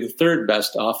maybe the 3rd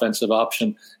best offensive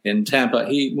option in Tampa.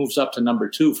 He moves up to number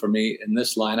 2 for me in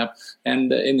this lineup,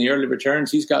 and in the early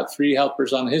returns, he's got 3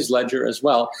 helpers on his ledger as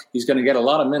well. He's going to get a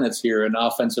lot of minutes here in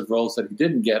offensive roles that he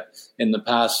didn't get in the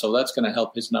past, so that's going to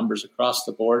help his numbers across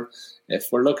the board. If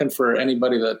we're looking for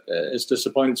anybody that is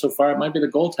disappointed so far, it might be the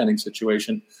goaltending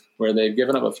situation where they've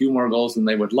given up a few more goals than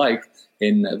they would like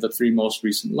in the 3 most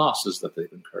recent losses that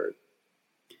they've incurred.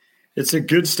 It's a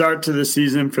good start to the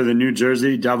season for the New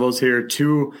Jersey Devils here.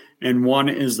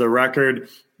 2-1 is the record.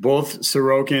 Both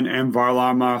Sorokin and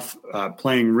Varlamov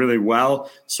playing really well.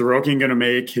 Sorokin going to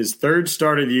make his 3rd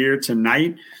start of the year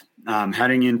tonight,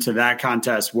 heading into that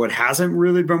contest. What hasn't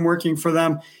really been working for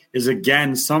them is,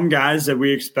 again, some guys that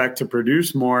we expect to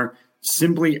produce more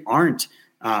simply aren't.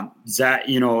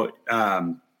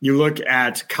 You look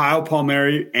at Kyle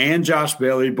Palmieri and Josh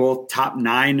Bailey, both top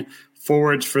 9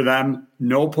 forwards for them.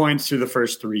 No points through the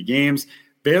first 3 games.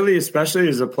 Bailey especially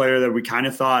is a player that we kind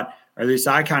of thought, or at least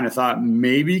I kind of thought,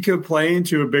 maybe could play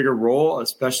into a bigger role,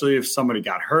 especially if somebody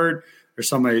got hurt or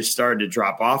somebody started to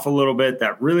drop off a little bit.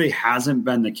 That really hasn't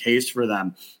been the case for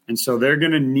them. And so they're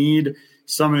going to need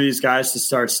some of these guys to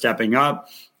start stepping up.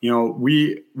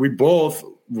 We both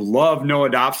love Noah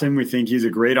Dobson. We think he's a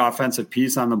great offensive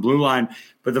piece on the blue line.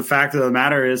 But the fact of the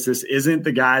matter is, this isn't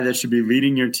the guy that should be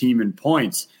leading your team in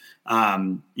points.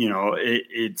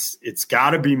 It's got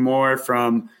to be more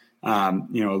from,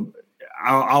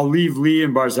 I'll leave Lee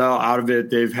and Barzal out of it.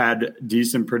 They've had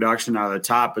decent production out of the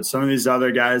top, but some of these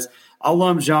other guys, I'll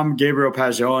lump Gabriel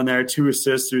Pageau in there. 2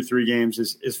 assists through 3 games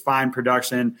is fine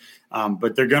production,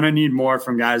 but they're going to need more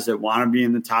from guys that want to be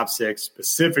in the top 6,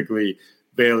 specifically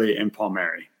Bailey and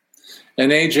Palmieri.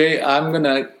 And AJ, I'm going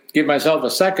to give myself a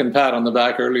second pat on the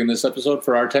back early in this episode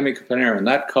for Artemi Panarin.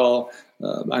 That call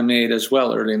I made as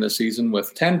well early in the season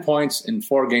with 10 points in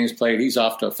 4 games played. He's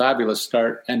off to a fabulous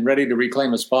start and ready to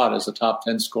reclaim a spot as a top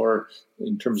 10 scorer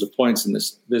in terms of points in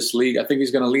this league. I think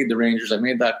he's going to lead the Rangers. I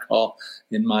made that call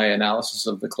in my analysis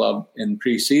of the club in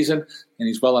preseason, and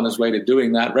he's well on his way to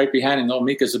doing that. Right behind him, though,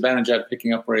 Mika Zibanejad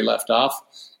picking up where he left off.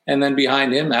 And then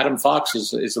behind him, Adam Fox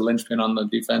is a linchpin on the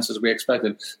defense as we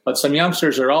expected. But some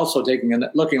youngsters are also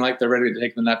looking like they're ready to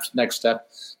take the next step.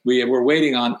 We're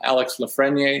waiting on Alex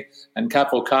Lafreniere and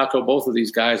Capo Caco. Both of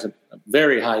these guys have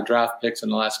very high draft picks in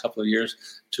the last couple of years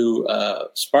to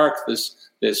spark this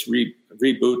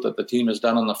reboot that the team has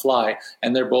done on the fly.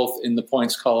 And they're both in the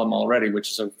points column already,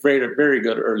 which is a very, very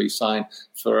good early sign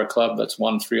for a club that's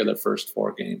won 3 of their first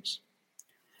 4 games.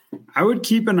 I would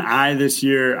keep an eye this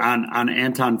year on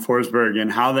Anton Forsberg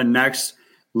and how the next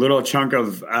little chunk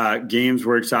of games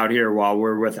works out here while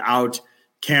we're without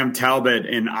Cam Talbot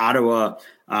in Ottawa.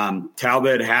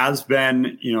 Talbot has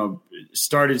been,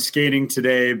 started skating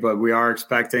today, but we are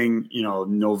expecting,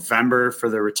 November for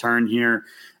the return here,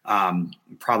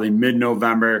 probably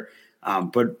mid-November.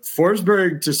 But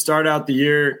Forsberg to start out the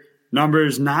year,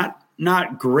 numbers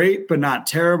not great, but not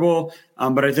terrible.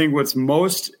 But I think what's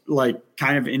most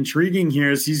kind of intriguing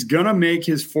here is he's going to make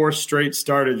his 4th straight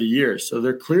start of the year. So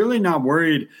they're clearly not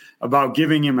worried about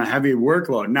giving him a heavy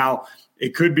workload. Now,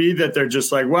 it could be that they're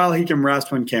just like, well, he can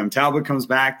rest when Cam Talbot comes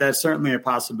back. That's certainly a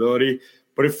possibility.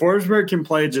 But if Forsberg can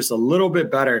play just a little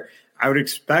bit better, I would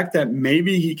expect that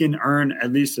maybe he can earn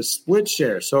at least a split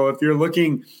share. So if you're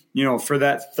looking, for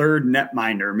that 3rd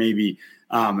netminder, maybe,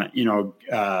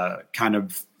 kind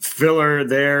of filler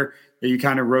there that you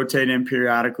kind of rotate in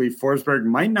periodically, Forsberg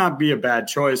might not be a bad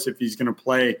choice if he's going to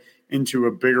play into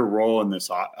a bigger role in this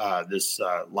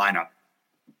lineup.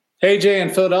 Hey, Jay, in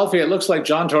Philadelphia, it looks like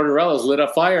John Tortorella has lit a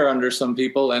fire under some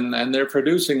people, and they're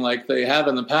producing like they have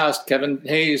in the past. Kevin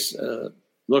Hayes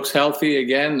looks healthy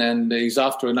again, and he's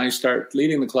off to a nice start,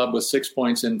 leading the club with 6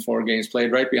 points in 4 games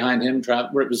played. Right behind him,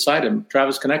 right beside him,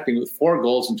 Travis connecting with 4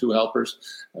 goals and 2 helpers,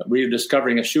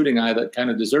 rediscovering a shooting eye that kind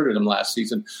of deserted him last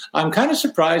season. I'm kind of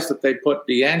surprised that they put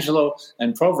D'Angelo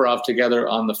and Provorov together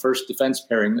on the first defense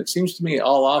pairing. It seems to me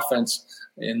all offense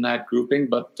in that grouping,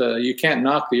 but you can't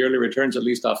knock the early returns, at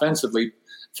least offensively.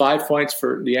 5 points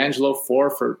for D'Angelo, 4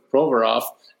 for Provorov,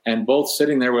 and both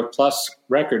sitting there with plus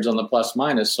records on the plus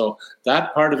minus. So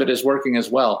that part of it is working as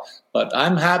well. But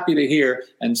I'm happy to hear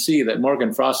and see that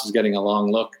Morgan Frost is getting a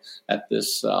long look at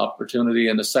this opportunity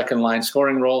in the second line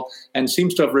scoring role and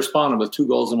seems to have responded with 2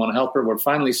 goals and 1 helper. We're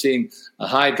finally seeing a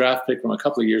high draft pick from a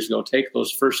couple of years ago take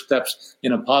those first steps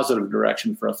in a positive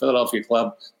direction for a Philadelphia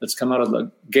club that's come out of the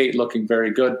gate looking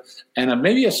very good. And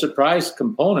maybe a surprise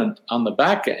component on the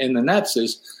back in the nets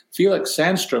is Felix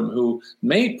Sandstrom, who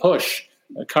may push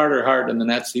Carter Hart in the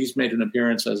nets. He's made an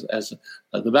appearance as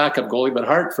the backup goalie, but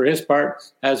Hart, for his part,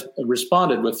 has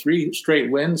responded with 3 straight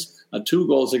wins, 2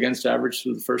 goals against average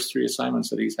through the first 3 assignments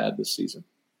that he's had this season.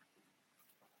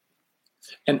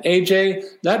 And AJ,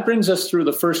 that brings us through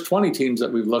the first 20 teams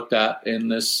that we've looked at in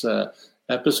this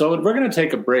episode. We're going to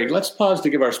take a break. Let's pause to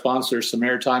give our sponsors some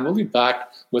airtime. We'll be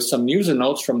back with some news and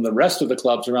notes from the rest of the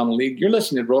clubs around the league. You're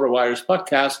listening to RotoWire's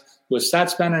podcast with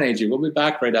Statsman and AJ. We'll be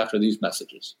back right after these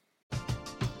messages.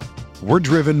 We're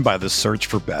driven by the search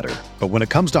for better. But when it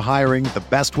comes to hiring, the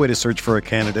best way to search for a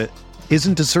candidate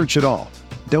isn't to search at all.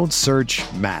 Don't search,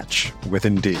 match with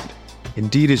Indeed.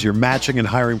 Indeed is your matching and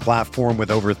hiring platform with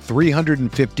over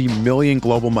 350 million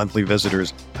global monthly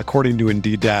visitors, according to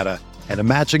Indeed data, and a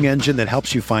matching engine that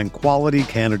helps you find quality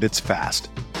candidates fast.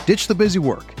 Ditch the busy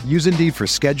work. Use Indeed for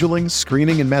scheduling,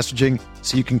 screening, and messaging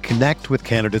so you can connect with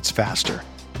candidates faster.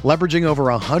 Leveraging over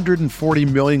 140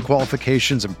 million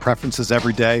qualifications and preferences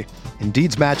every day,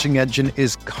 Indeed's matching engine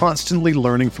is constantly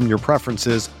learning from your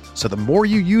preferences, so the more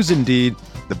you use Indeed,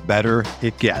 the better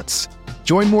it gets.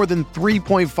 Join more than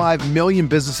 3.5 million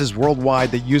businesses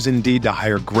worldwide that use Indeed to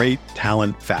hire great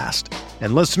talent fast.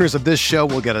 And listeners of this show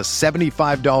will get a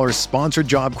 $75 sponsored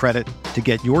job credit to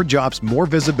get your jobs more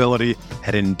visibility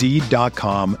at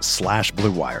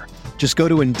Indeed.com/Blue Wire. Just go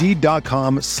to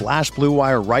Indeed.com/Blue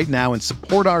Wire right now and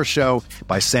support our show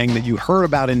by saying that you heard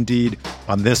about Indeed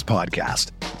on this podcast.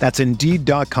 That's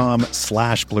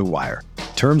Indeed.com/Blue Wire.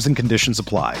 Terms and conditions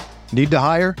apply. Need to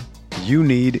hire? You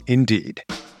need Indeed.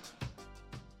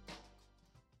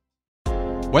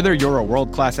 Whether you're a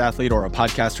world-class athlete or a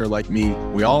podcaster like me,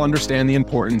 we all understand the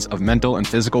importance of mental and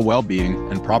physical well-being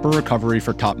and proper recovery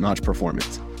for top-notch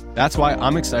performance. That's why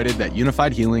I'm excited that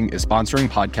Unified Healing is sponsoring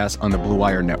podcasts on the Blue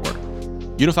Wire Network.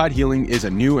 Unified Healing is a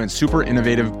new and super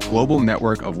innovative global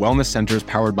network of wellness centers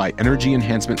powered by Energy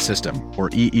Enhancement System,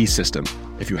 or EE System.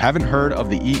 If you haven't heard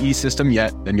of the EE System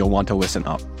yet, then you'll want to listen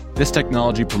up. This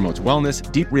technology promotes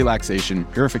wellness, deep relaxation,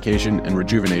 purification, and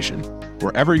rejuvenation.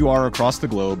 Wherever you are across the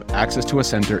globe, access to a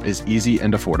center is easy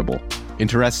and affordable.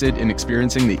 Interested in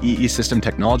experiencing the EE System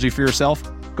technology for yourself?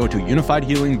 Go to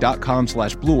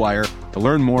unifiedhealing.com/Blue Wire to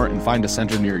learn more and find a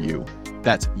center near you.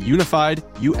 That's unified,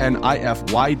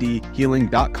 UNIFYD,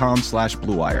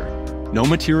 healing.com/Blue Wire. No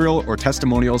material or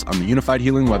testimonials on the Unified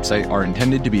Healing website are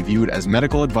intended to be viewed as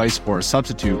medical advice or a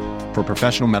substitute for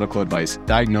professional medical advice,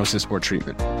 diagnosis, or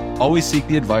treatment. Always seek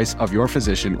the advice of your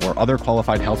physician or other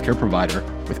qualified healthcare provider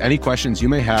with any questions you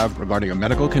may have regarding a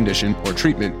medical condition or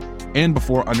treatment and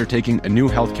before undertaking a new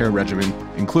healthcare regimen,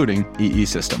 including EE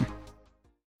System.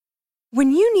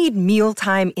 When you need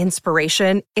mealtime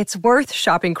inspiration, it's worth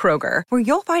shopping Kroger, where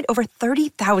you'll find over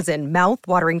 30,000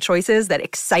 mouth-watering choices that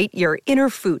excite your inner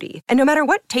foodie. And no matter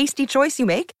what tasty choice you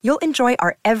make, you'll enjoy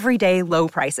our everyday low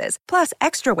prices, plus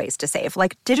extra ways to save,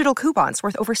 like digital coupons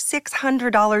worth over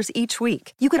 $600 each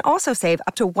week. You can also save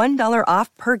up to $1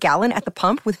 off per gallon at the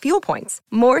pump with fuel points.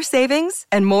 More savings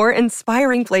and more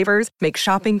inspiring flavors make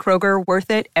shopping Kroger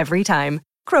worth it every time.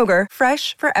 Kroger,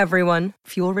 fresh for everyone.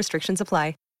 Fuel restrictions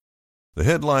apply. The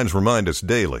headlines remind us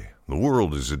daily, the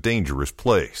world is a dangerous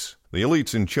place. The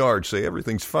elites in charge say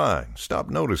everything's fine, stop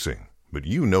noticing. But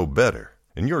you know better.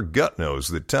 And your gut knows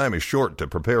that time is short to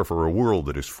prepare for a world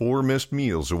that is 4 missed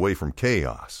meals away from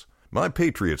chaos. My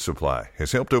Patriot Supply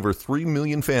has helped over 3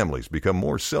 million families become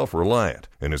more self-reliant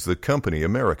and is the company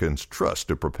Americans trust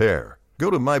to prepare. Go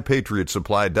to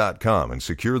MyPatriotSupply.com and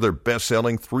secure their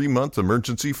best-selling 3-month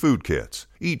emergency food kits.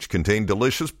 Each contain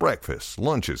delicious breakfasts,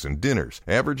 lunches, and dinners,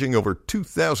 averaging over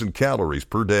 2,000 calories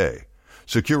per day.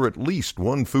 Secure at least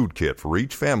 1 food kit for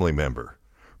each family member.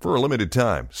 For a limited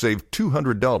time, save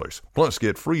 $200, plus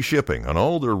get free shipping on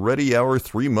all their Ready Hour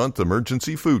 3-month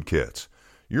emergency food kits.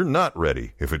 You're not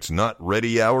ready if it's not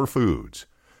Ready Hour Foods.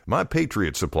 My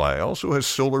Patriot Supply also has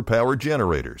solar power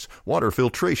generators, water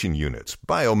filtration units,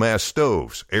 biomass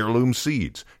stoves, heirloom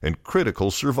seeds, and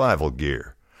critical survival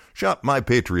gear. Shop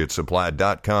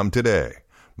MyPatriotSupply.com today.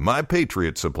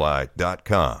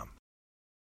 MyPatriotSupply.com.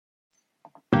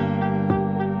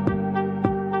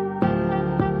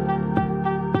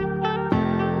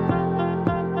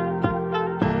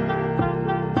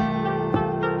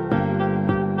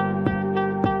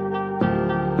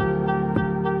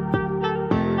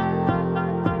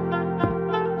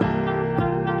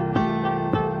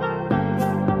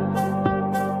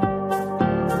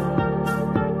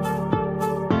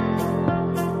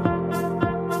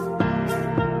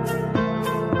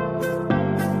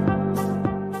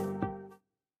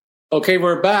 Okay,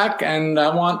 we're back, and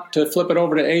I want to flip it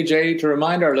over to AJ to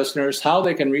remind our listeners how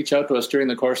they can reach out to us during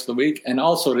the course of the week, and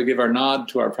also to give our nod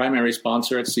to our primary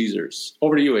sponsor at Caesars.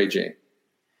 Over to you, AJ.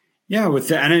 Yeah, with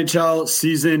the NHL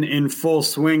season in full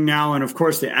swing now, and of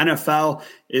course the NFL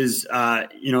is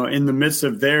in the midst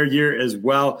of their year as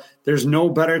well, there's no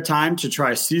better time to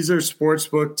try Caesars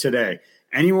Sportsbook today.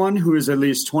 Anyone who is at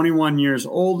least 21 years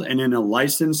old and in a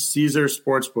licensed Caesars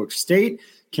Sportsbook state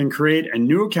can create a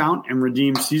new account and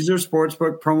redeem Caesars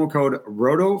Sportsbook promo code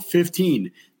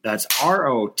ROTO15. That's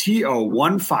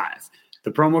ROTO15.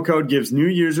 The promo code gives new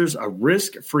users a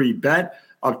risk-free bet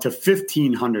up to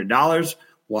 $1,500.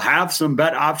 We'll have some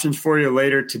bet options for you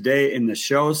later today in the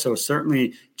show, so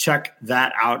certainly check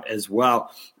that out as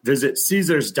well. Visit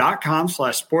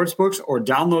Caesars.com/sportsbooks or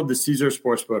download the Caesars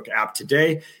Sportsbook app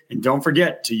today. And don't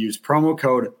forget to use promo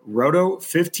code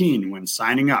ROTO15 when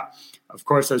signing up. Of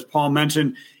course, as Paul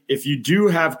mentioned, if you do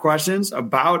have questions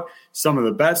about some of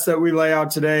the bets that we lay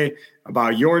out today,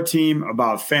 about your team,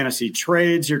 about fantasy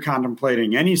trades, you're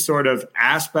contemplating any sort of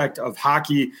aspect of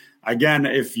hockey, again,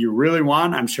 if you really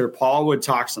want, I'm sure Paul would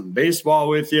talk some baseball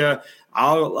with you.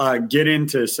 I'll get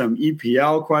into some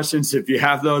EPL questions if you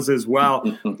have those as well.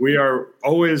 We are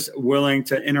always willing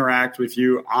to interact with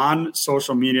you on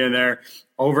social media there.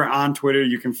 Over on Twitter,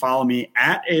 you can follow me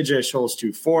at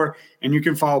AJSchultz24, and you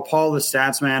can follow Paul the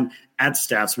Statsman at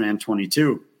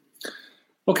Statsman22.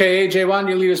 Okay, AJ, why don't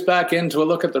you lead us back into a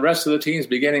look at the rest of the teams,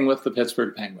 beginning with the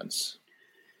Pittsburgh Penguins?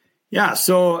 Yeah,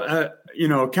 so,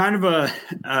 kind of a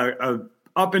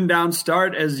up and down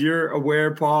start, as you're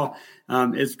aware, Paul.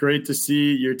 It's great to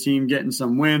see your team getting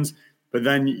some wins, but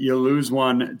then you lose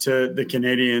one to the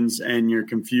Canadiens and you're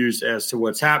confused as to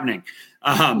what's happening.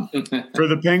 For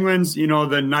the Penguins,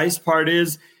 the nice part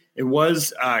is it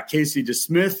was Casey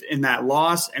DeSmith in that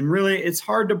loss, and really it's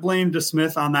hard to blame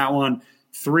DeSmith on that one.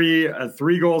 Three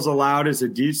goals allowed is a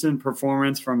decent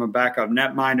performance from a backup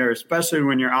netminder, especially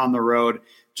when you're on the road.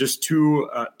 Just two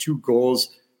goals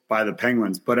by the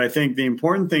Penguins. But I think the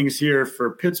important things here for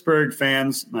Pittsburgh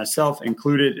fans, myself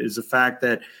included, is the fact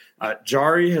that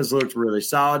Jari has looked really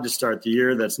solid to start the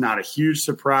year. That's not a huge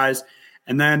surprise.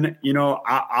 And then,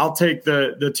 I'll take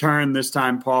the turn this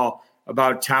time, Paul,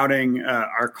 about touting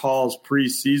our calls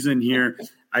preseason here.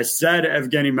 I said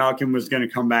Evgeny Malkin was going to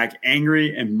come back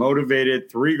angry and motivated.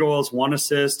 3 goals, 1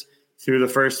 assist through the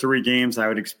first 3 games. I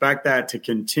would expect that to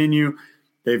continue.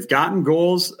 They've gotten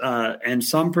goals and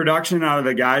some production out of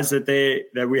the guys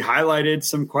that we highlighted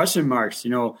some question marks.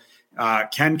 Can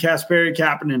Kasperi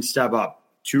Kapanen step up?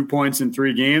 2 points in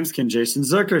 3 games. Can Jason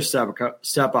Zucker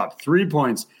step up? 3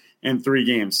 points in 3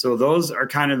 games. So those are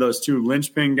kind of those 2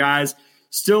 linchpin guys.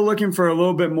 Still looking for a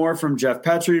little bit more from Jeff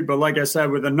Petrie, but like I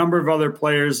said, with a number of other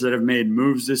players that have made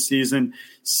moves this season,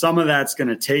 some of that's going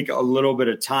to take a little bit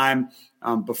of time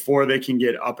before they can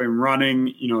get up and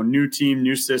running. New team,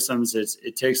 new systems,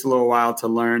 it takes a little while to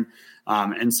learn.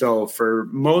 And so for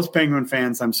most Penguin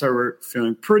fans, I'm sure we're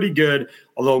feeling pretty good,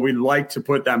 although we'd like to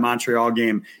put that Montreal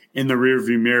game in the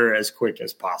rearview mirror as quick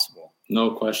as possible.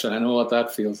 No question. I know what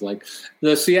that feels like.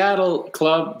 The Seattle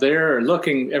club, they're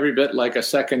looking every bit like a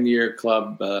second-year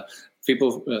club.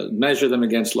 People measure them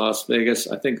against Las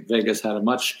Vegas. I think Vegas had a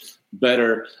much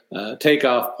better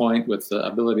takeoff point with the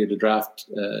ability to draft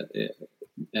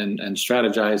and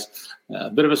strategize. A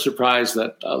bit of a surprise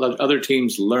that other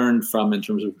teams learned from in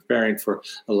terms of preparing for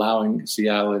allowing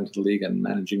Seattle into the league and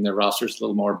managing their rosters a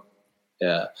little more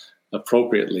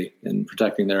appropriately in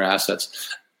protecting their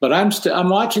assets. But I'm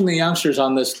watching the youngsters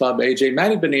on this club, AJ.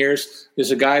 Matty Beniers is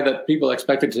a guy that people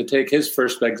expected to take his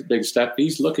first big step.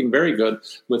 He's looking very good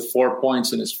with 4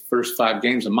 points in his first 5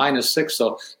 games, a -6.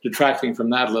 So detracting from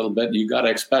that a little bit, you got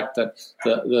to expect that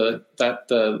the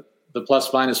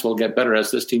plus minus will get better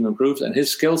as this team improves, and his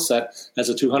skill set as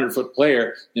a 200-foot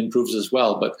player improves as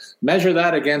well. But measure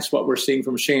that against what we're seeing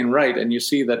from Shane Wright, and you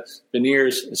see that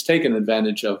Beniers has taken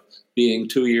advantage of being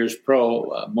 2 years pro,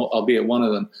 albeit one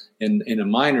of them in a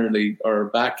minor league or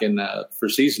back in for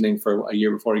seasoning for a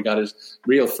year before he got his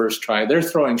real first try. They're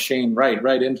throwing Shane Wright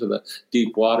right into the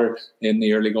deep water in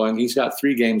the early going. He's got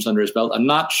 3 games under his belt. I'm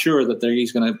not sure that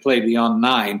he's going to play beyond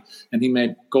 9, and he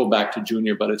may go back to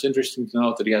junior, but it's interesting to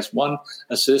note that he has 1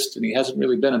 assist, and he hasn't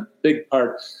really been a big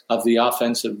part of the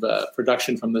offensive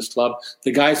production from this club.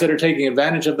 The guys that are taking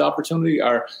advantage of the opportunity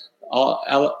are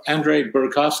Andre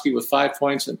Burakovsky with 5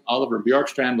 points and Oliver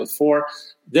Bjorkstrand with 4.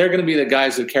 They're going to be the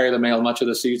guys that carry the mail much of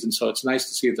the season, so it's nice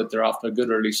to see that they're off to a good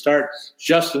early start.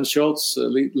 Justin Schultz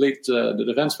lead the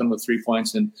defenseman with 3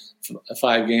 points in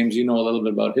 5 games. You know a little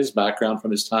bit about his background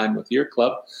from his time with your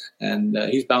club, and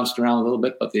he's bounced around a little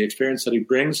bit, but the experience that he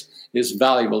brings is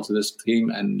valuable to this team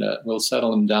and will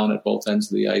settle him down at both ends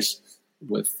of the ice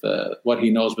with what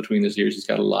he knows between his ears. He's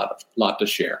got a lot to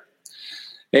share.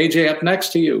 AJ, up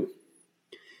next to you.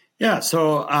 Yeah,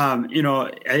 so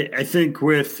I think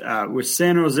with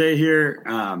San Jose here,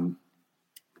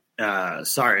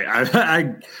 sorry,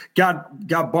 I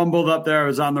got bumbled up there. I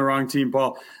was on the wrong team,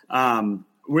 Paul.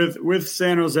 With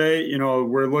San Jose,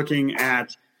 we're looking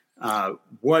at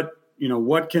what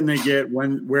can they get,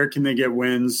 where can they get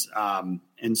wins,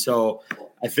 and so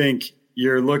I think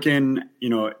you're looking,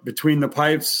 between the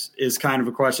pipes is kind of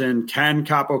a question. Can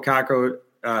Kaapo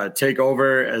Kakko take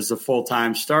over as a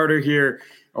full-time starter here?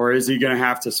 Or is he going to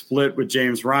have to split with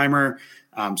James Reimer?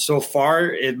 So far,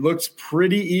 it looks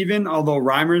pretty even, although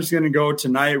Reimer's going to go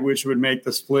tonight, which would make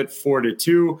the split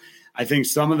 4-2. I think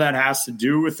some of that has to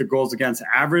do with the goals against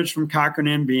average from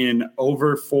Kakkonen being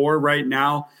over 4 right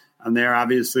now, and they're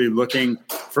obviously looking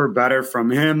for better from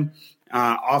him.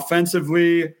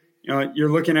 Offensively,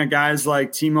 you're looking at guys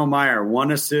like Timo Meier,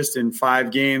 1 assist in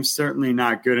 5 games, certainly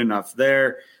not good enough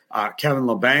there. Kevin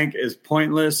Labanc is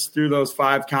pointless through those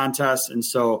 5 contests. And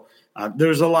so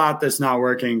there's a lot that's not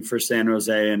working for San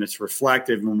Jose, and it's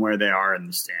reflective in where they are in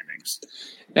the standings.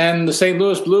 And the St.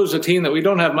 Louis Blues, a team that we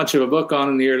don't have much of a book on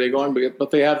in the early going,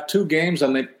 but they have 2 games,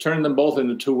 and they turned them both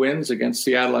into 2 wins against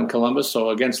Seattle and Columbus. So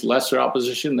against lesser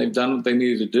opposition, they've done what they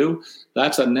needed to do.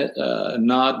 That's a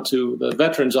nod to the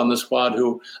veterans on the squad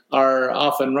who are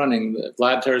off and running.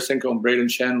 Vlad Tarasenko and Braden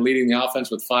Shen leading the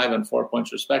offense with 5 and 4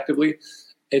 points respectively.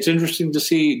 It's interesting to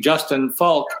see Justin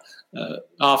Falk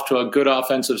off to a good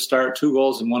offensive start, 2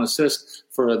 goals and 1 assist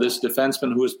for this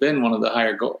defenseman who has been one of the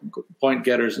higher point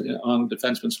getters on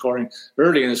defenseman scoring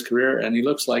early in his career, and he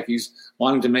looks like he's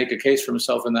wanting to make a case for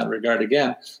himself in that regard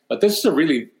again. But this is a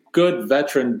really good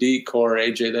veteran D-core,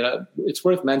 AJ, that it's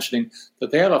worth mentioning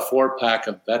that they have a 4-pack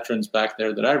of veterans back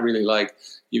there that I really like.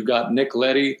 You've got Nick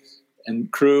Leddy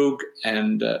and Krug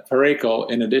and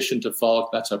Parayko, in addition to Falk.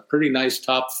 That's a pretty nice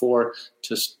top 4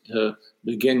 to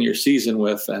begin your season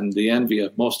with, and the envy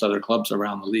of most other clubs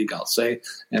around the league, I'll say.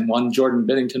 And one Jordan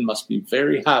Binnington must be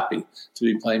very happy to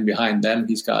be playing behind them.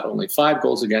 He's got only 5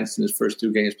 goals against in his first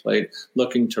 2 games played,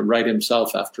 looking to right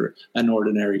himself after an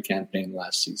ordinary campaign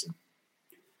last season.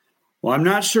 Well, I'm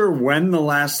not sure when the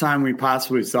last time we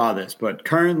possibly saw this, but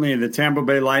currently the Tampa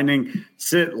Bay Lightning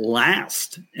sit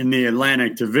last in the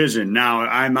Atlantic Division. Now,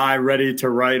 am I ready to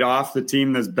write off the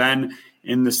team that's been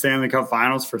in the Stanley Cup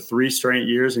Finals for 3 straight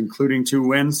years, including 2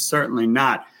 wins? Certainly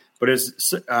not. But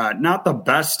it's not the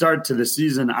best start to the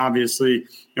season, obviously.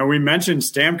 We mentioned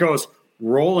Stamkos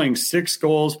rolling 6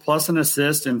 goals plus an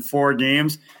assist in 4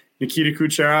 games. Nikita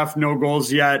Kucherov, no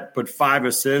goals yet, but 5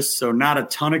 assists, so not a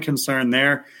ton of concern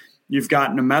there. You've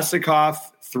got Nemestikov,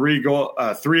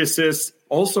 3 assists,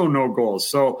 also no goals.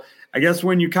 So I guess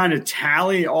when you kind of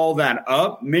tally all that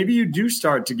up, maybe you do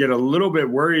start to get a little bit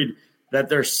worried that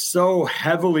they're so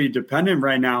heavily dependent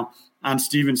right now on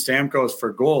Steven Stamkos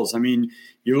for goals. I mean,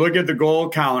 you look at the goal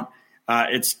count,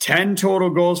 it's 10 total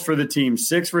goals for the team,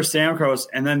 6 for Stamkos,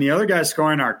 and then the other guys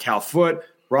scoring are Cal Foote,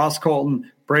 Ross Colton,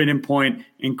 Braden Point,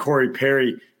 and Corey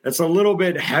Perry. That's a little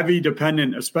bit heavy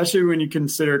dependent, especially when you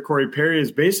consider Corey Perry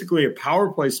is basically a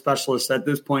power play specialist at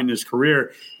this point in his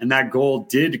career, and that goal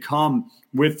did come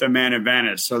with the man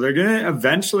advantage. So they're going to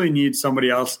eventually need somebody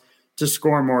else to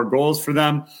score more goals for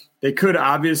them. They could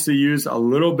obviously use a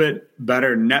little bit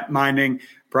better net minding.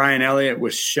 Brian Elliott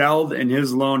was shelled in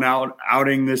his loan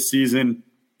outing this season,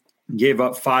 gave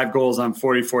up 5 goals on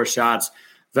 44 shots.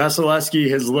 Vasilevsky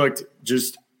has looked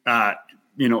just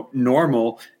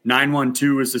normal.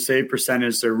 912 is the save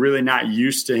percentage. They're really not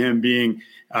used to him being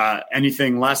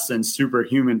anything less than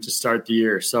superhuman to start the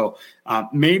year. So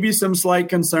maybe some slight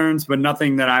concerns, but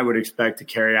nothing that I would expect to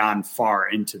carry on far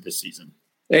into the season.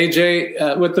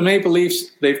 AJ, with the Maple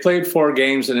Leafs, they've played 4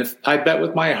 games, and if I bet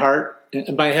with my heart,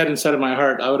 my head instead of my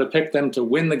heart, I would have picked them to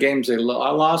win the games they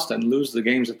lost and lose the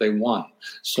games that they won.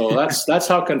 So that's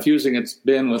how confusing it's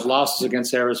been, with losses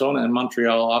against Arizona and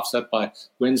Montreal offset by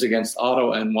wins against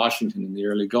Ottawa and Washington in the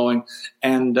early going.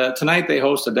 And tonight they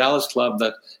host a Dallas club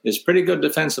that is pretty good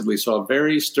defensively, so a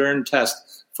very stern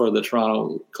test for the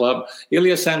Toronto club.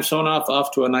 Ilya Samsonov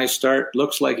off to a nice start.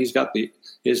 Looks like he's got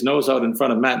his nose out in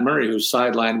front of Matt Murray, who's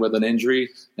sidelined with an injury.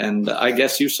 And I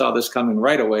guess you saw this coming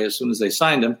right away as soon as they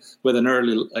signed him with an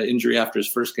early injury after his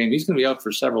first game. He's going to be out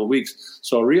for several weeks.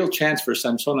 So a real chance for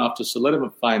Samsonov to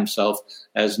solidify himself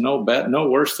as no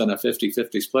worse than a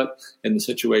 50-50 split in the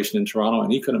situation in Toronto.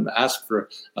 And he couldn't have asked for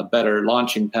a better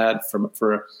launching pad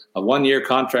for a 1-year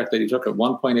contract that he took at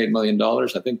 $1.8 million.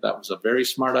 I think that was a very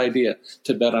smart idea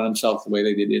to bet on himself the way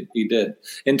he did.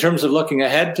 In terms of looking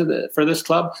ahead for this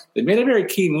club, they made a very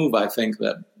key move, I think,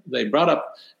 that they brought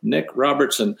up Nick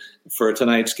Robertson for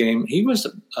tonight's game. He was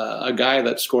a guy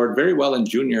that scored very well in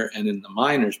junior and in the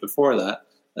minors before that.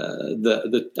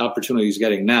 The opportunity he's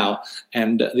getting now.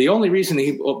 And the only reason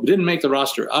he didn't make the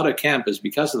roster out of camp is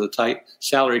because of the tight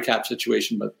salary cap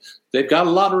situation. But they've got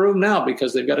a lot of room now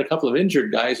because they've got a couple of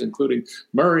injured guys, including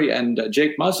Murray and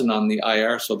Jake Muzzin on the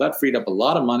IR. So that freed up a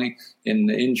lot of money in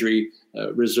the injury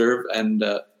reserve and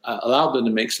allowed them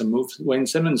to make some moves. Wayne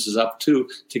Simmons is up too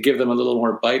to give them a little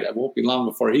more bite. It won't be long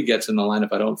before he gets in the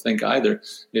lineup, I don't think, either,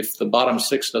 if the bottom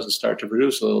 6 doesn't start to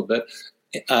produce a little bit.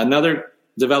 Another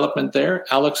development there,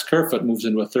 Alex Kerfoot moves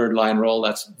into a third-line role.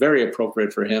 That's very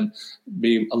appropriate for him,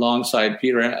 be alongside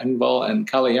Peter Engvall and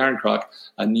Kalle Järnkrok,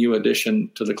 a new addition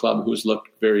to the club who's looked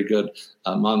very good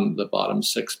among the bottom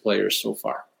 6 players so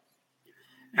far.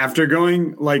 After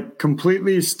going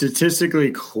completely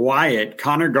statistically quiet,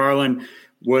 Connor Garland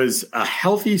was a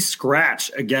healthy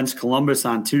scratch against Columbus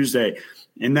on Tuesday.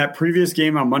 In that previous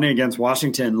game on Monday against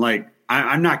Washington,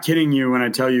 I'm not kidding you when I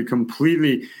tell you,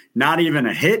 completely not even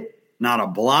a hit, not a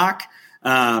block,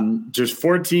 just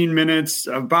 14 minutes,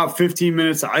 about 15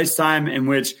 minutes of ice time in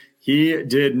which he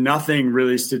did nothing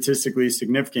really statistically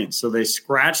significant. So they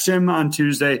scratched him on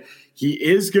Tuesday. He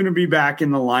is going to be back in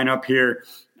the lineup here.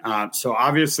 So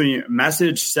obviously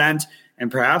message sent,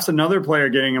 and perhaps another player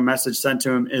getting a message sent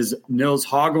to him is Nils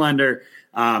Hoglander.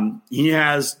 He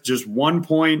has just 1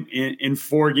 point in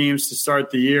 4 games to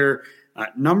start the year.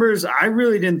 Numbers I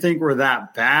really didn't think were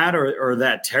that bad or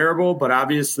that terrible, but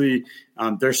obviously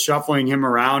they're shuffling him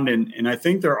around, and I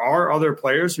think there are other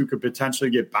players who could potentially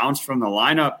get bounced from the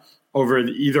lineup over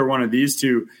either one of these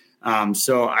two.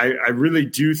 So I really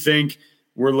do think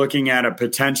we're looking at a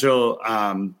potential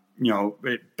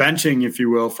benching, if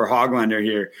you will, for Hoglander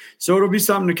here. So it'll be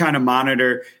something to kind of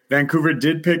monitor. Vancouver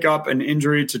did pick up an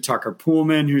injury to Tucker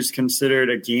Poolman, who's considered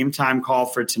a game time call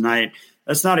for tonight.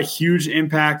 That's not a huge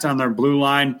impact on their blue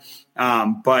line,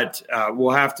 but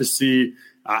we'll have to see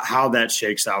how that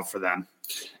shakes out for them.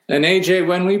 And AJ,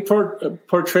 when we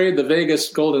portrayed the Vegas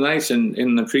Golden Knights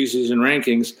in the preseason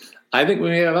rankings, I think we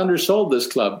may have undersold this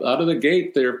club. Out of the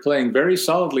gate, they're playing very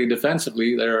solidly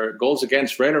defensively. Their goals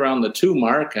against right around the 2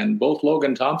 mark, and both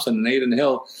Logan Thompson and Adin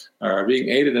Hill are being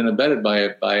aided and abetted by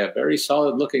a very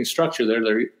solid-looking structure there.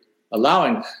 They're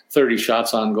allowing 30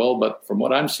 shots on goal, but from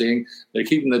what I'm seeing, they're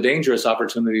keeping the dangerous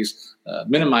opportunities,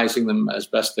 minimizing them as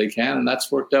best they can, and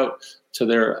that's worked out to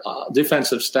their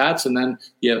defensive stats. And then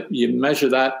you measure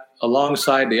that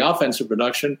alongside the offensive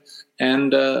production,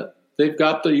 and they've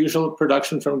got the usual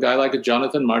production from a guy like a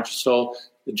Jonathan Marchessault.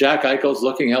 Jack Eichel's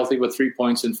looking healthy with 3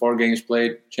 points in 4 games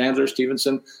played. Chandler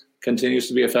Stevenson continues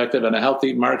to be effective, and a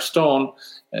healthy Mark Stone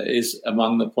is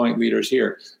among the point leaders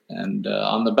here. And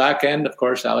on the back end, of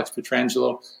course, Alex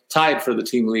Pietrangelo tied for the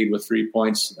team lead with 3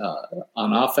 points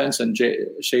on offense, and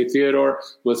Shea Theodore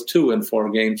with 2 in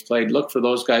 4 games played. Look for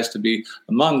those guys to be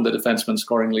among the defensemen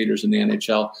scoring leaders in the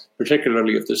NHL,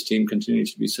 particularly if this team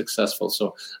continues to be successful. So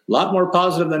a lot more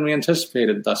positive than we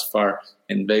anticipated thus far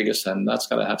in Vegas, and that's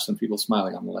got to have some people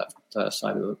smiling on the left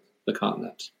side of the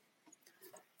continent.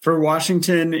 For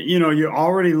Washington, you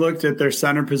already looked at their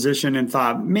center position and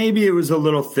thought maybe it was a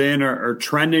little thin or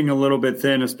trending a little bit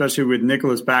thin, especially with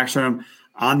Nicholas Backstrom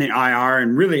on the IR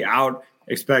and really out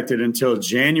expected until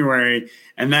January.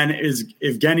 And then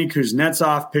Evgeny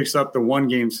Kuznetsov picks up the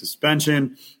 1-game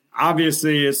suspension.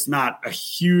 Obviously, it's not a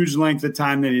huge length of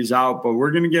time that he's out, but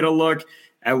we're going to get a look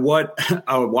at what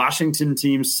a Washington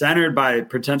team centered by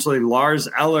potentially Lars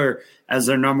Eller as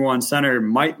their number 1 center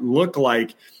might look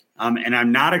like. And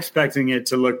I'm not expecting it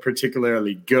to look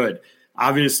particularly good.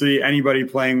 Obviously, anybody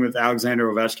playing with Alexander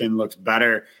Ovechkin looks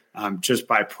better just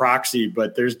by proxy,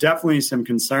 but there's definitely some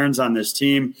concerns on this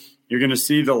team. you're going to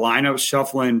see the lineup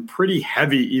shuffling pretty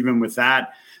heavy even with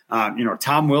that.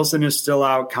 Tom Wilson is still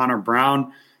out. Connor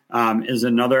Brown is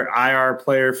another IR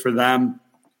player for them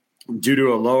due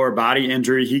to a lower body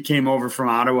injury. He came over from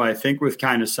Ottawa, I think, with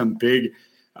kind of some big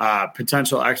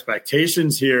potential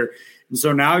expectations here. And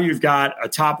so now you've got a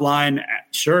top line,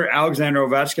 sure, Alexander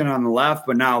Ovechkin on the left,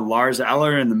 but now Lars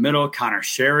Eller in the middle, Connor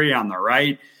Sherry on the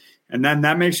right. And then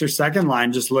that makes your second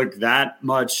line just look that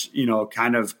much,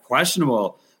 kind of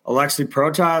questionable. Alexei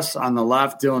Protas on the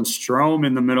left, Dylan Strome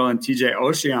in the middle, and TJ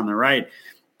Oshie on the right.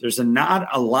 There's not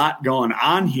a lot going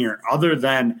on here other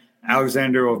than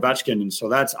Alexander Ovechkin. And so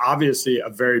that's obviously a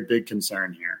very big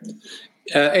concern here.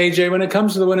 AJ, when it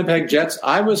comes to the Winnipeg Jets,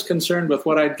 I was concerned with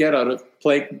what I'd get out of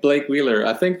Blake Wheeler.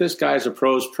 I think this guy's a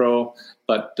pro's pro,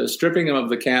 but stripping him of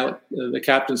the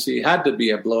captaincy had to be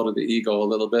a blow to the ego a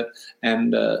little bit.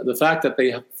 And the fact that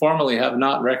they formally have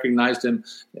not recognized him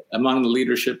among the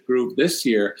leadership group this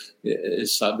year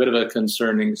is a bit of a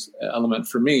concerning element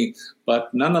for me.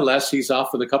 But nonetheless, he's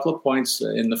off with a couple of points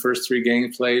in the first 3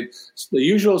 games played. The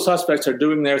usual suspects are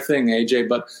doing their thing, AJ,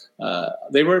 but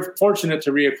they were fortunate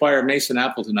to reacquire Mason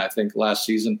Appleton, I think, last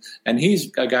season. And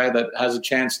he's a guy that has a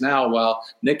chance now. While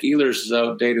Nick Ehlers is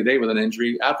out day-to-day with an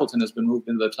injury, Appleton has been moved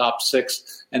into the top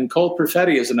 6. And Cole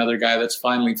Perfetti is another guy that's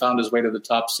finally found his way to the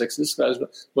top 6. This guy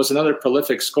was another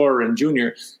prolific scorer in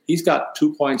junior. He's got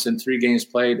 2 points in 3 games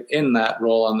played in that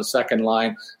role on the second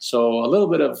line. So a little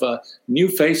bit of new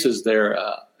faces there.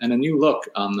 And a new look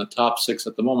on the top 6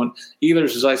 at the moment.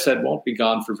 Ehlers, as I said, won't be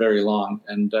gone for very long.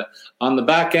 And on the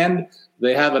back end,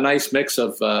 they have a nice mix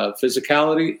of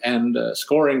physicality and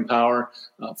scoring power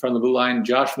from the blue line.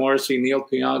 Josh Morrissey, Neil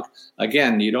Pionk.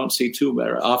 Again, you don't see 2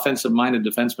 offensive-minded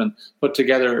defensemen put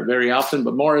together very often,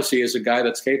 but Morrissey is a guy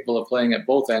that's capable of playing at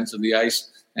both ends of the ice.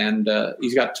 And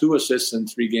he's got 2 assists in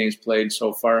 3 games played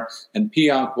so far. And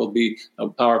Pionk will be a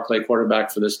power play quarterback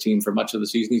for this team for much of the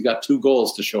season. He's got 2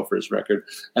 goals to show for his record.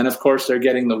 And, of course, they're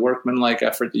getting the workmanlike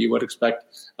effort that you would expect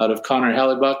out of Connor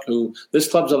Hellebuyck, who this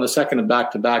club's on the second of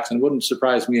back-to-backs, and it wouldn't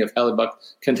surprise me if Hellebuyck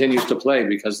continues to play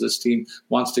because this team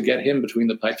wants to get him between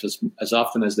the pipes as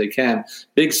often as they can.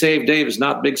 Big Save Dave is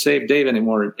not Big Save Dave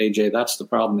anymore, AJ. That's the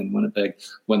problem in Winnipeg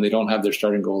when they don't have their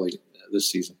starting goalie this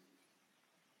season.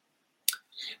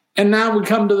 And now we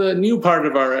come to the new part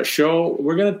of our show.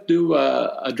 We're going to do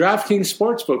a DraftKings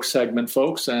Sportsbook segment,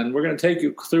 folks, and we're going to take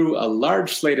you through a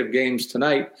large slate of games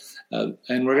tonight. And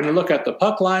we're going to look at the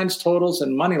puck lines, totals,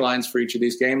 and money lines for each of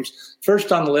these games.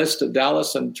 First on the list,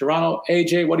 Dallas and Toronto.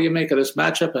 AJ, what do you make of this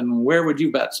matchup, and where would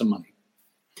you bet some money?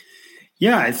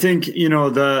 Yeah, I think,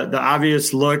 the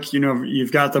obvious look,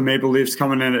 you've got the Maple Leafs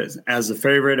coming in as a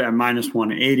favorite at minus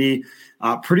 180.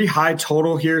 Pretty high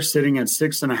total here, sitting at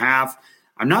 6.5.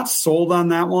 I'm not sold on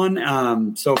that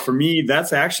one. So for me,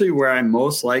 that's actually where I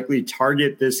most likely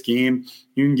target this game.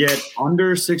 You can get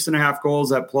under 6.5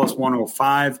 goals at plus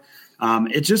 105.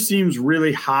 It just seems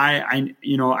really high.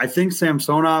 I think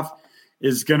Samsonov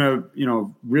is going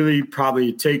to, really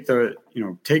probably take the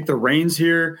reins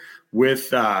here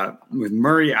with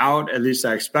Murray out. At least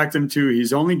I expect him to.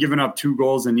 He's only given up 2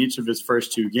 goals in each of his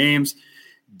first 2 games.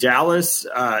 Dallas,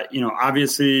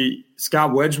 obviously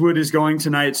Scott Wedgwood is going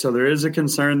tonight, so there is a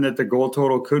concern that the goal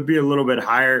total could be a little bit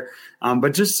higher.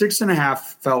 But just 6.5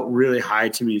 felt really high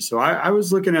to me. So I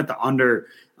was looking at the under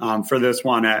for this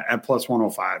one at plus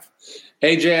 105.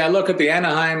 AJ, I look at the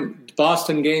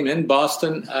Anaheim-Boston game in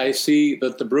Boston. I see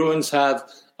that the Bruins have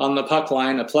on the puck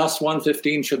line a plus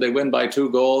 115 should they win by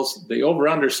 2 goals. The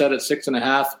over-under set at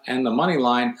 6.5, and the money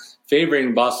line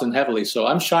favoring Boston heavily. So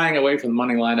I'm shying away from the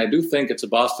money line. I do think it's a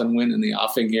Boston win in the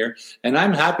offing here, and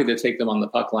I'm happy to take them on the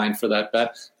puck line for that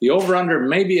bet. The over-under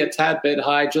may be a tad bit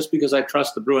high just because I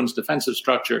trust the Bruins' defensive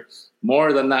structure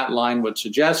more than that line would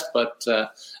suggest, but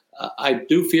I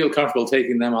do feel comfortable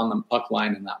taking them on the puck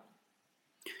line in that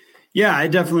one. Yeah, I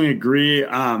definitely agree.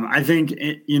 I think,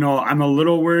 I'm a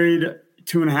little worried.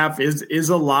 2.5 is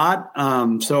a lot.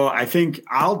 So I think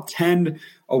I'll tend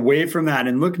away from that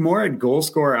and look more at goal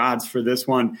scorer odds for this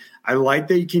one. I like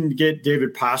that you can get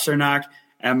David Pastrnak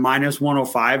at minus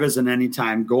 105 as an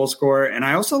anytime goal scorer. And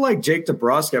I also like Jake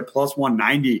DeBrusk at plus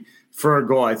 190 for a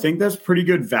goal. I think that's pretty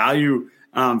good value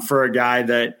for a guy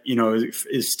that,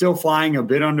 is still flying a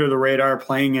bit under the radar,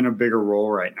 playing in a bigger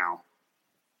role right now.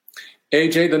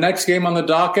 AJ, the next game on the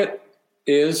docket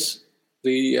is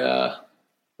the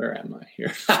where am I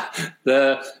here?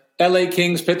 The LA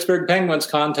Kings Pittsburgh Penguins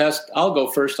contest. I'll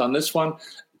go first on this one.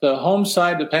 the home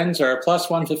side, the Pens are plus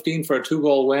 115 for a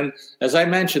 2-goal win. As I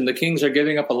mentioned, the Kings are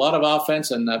giving up a lot of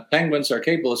offense, and the Penguins are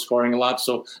capable of scoring a lot.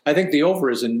 So I think the over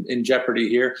is in jeopardy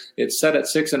here. It's set at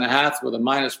 6.5 with a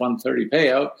minus 130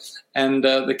 payout. And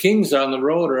the Kings on the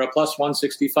road are a plus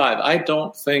 165. I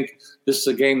don't think this is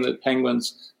a game that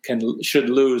Penguins should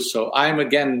lose. So I'm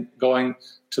again going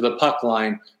to the puck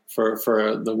line for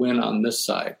the win on this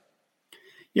side.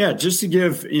 Yeah, just to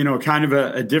give, kind of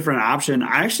a different option,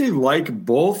 I actually like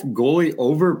both goalie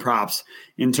over props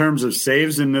in terms of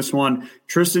saves in this one.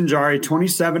 Tristan Jarry,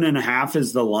 27.5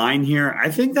 is the line here.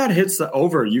 I think that hits the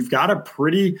over. You've got a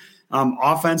pretty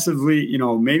offensively,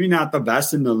 maybe not the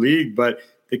best in the league, but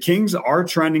the Kings are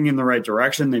trending in the right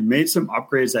direction. They've made some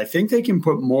upgrades. I think they can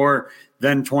put more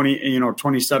than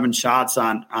 27 shots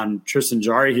on Tristan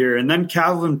Jarry here. And then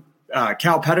Cal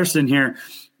Pettersson here,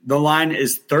 the line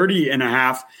is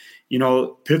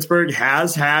 30.5. Pittsburgh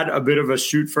has had a bit of a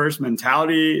shoot first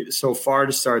mentality so far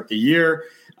to start the year.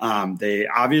 They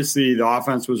obviously, the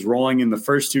offense was rolling in the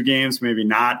first 2 games, maybe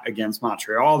not against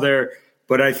Montreal there,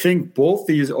 but I think both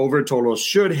these over totals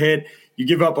should hit. You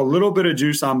give up a little bit of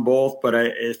juice on both, but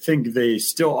I think they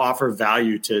still offer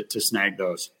value to snag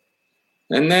those.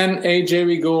 And then, AJ,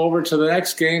 we go over to the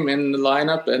next game in the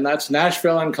lineup, and that's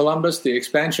Nashville and Columbus. The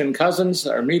expansion cousins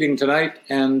are meeting tonight,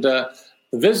 and the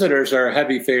visitors are a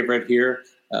heavy favorite here.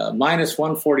 Minus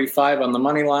 145 on the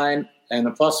money line and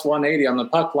a plus 180 on the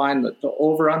puck line. The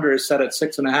over-under is set at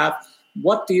 6.5.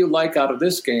 What do you like out of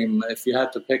this game if you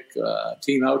had to pick a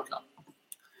team outcome?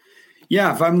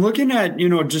 Yeah, if I'm looking at,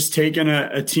 just taking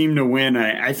a team to win,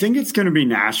 I think it's going to be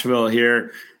Nashville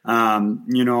here.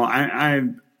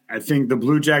 I think the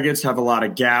Blue Jackets have a lot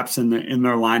of gaps in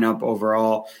their lineup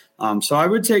overall. So I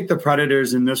would take the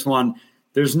Predators in this one.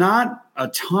 There's not a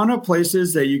ton of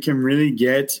places that you can really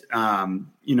get, a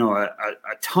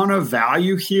ton of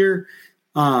value here.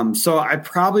 So I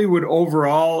probably would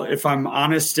overall, if I'm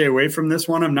honest, stay away from this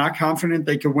one. I'm not confident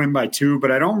they could win by 2,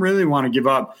 but I don't really want to give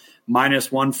up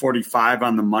minus 145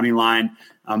 on the money line.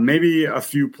 Maybe a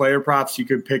few player props you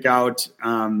could pick out,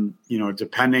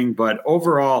 depending. But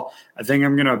overall, I think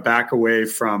I'm going to back away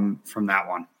from that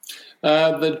one.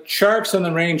 The Sharks and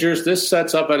the Rangers, this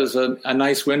sets up as a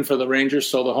nice win for the Rangers.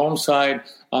 So the home side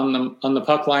on the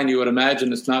puck line, you would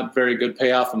imagine it's not very good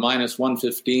payoff, a minus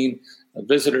 115.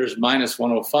 Visitors minus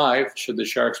 105 should the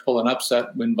Sharks pull an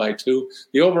upset, win by 2.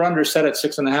 The over-under set at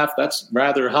 6.5. That's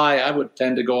rather high. I would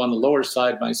tend to go on the lower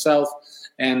side myself.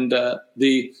 And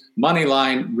the money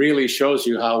line really shows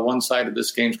you how one-sided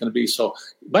this game's going to be. So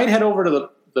you might head over to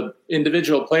the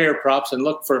individual player props and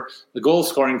look for the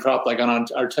goal-scoring prop, like on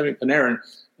Artemi Panarin,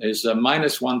 is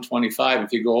minus 125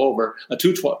 if you go over.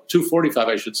 245,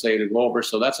 I should say, to go over.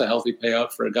 So that's a healthy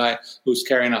payout for a guy who's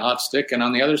carrying a hot stick. And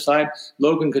on the other side,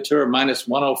 Logan Couture, minus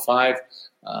 105,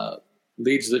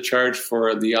 leads the charge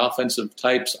for the offensive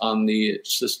types on the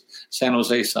San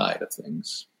Jose side of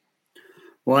things.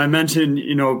 Well, I mentioned,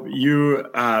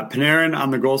 Panarin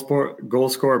on the goal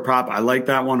scorer prop. I like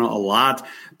that one a lot.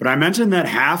 But I mentioned that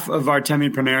half of Artemi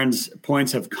Panarin's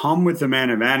points have come with the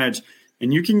man advantage,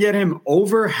 and you can get him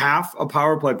over half a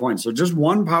power play point. So just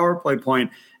one power play point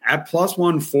at plus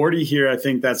 140 here. I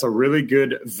think that's a really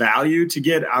good value to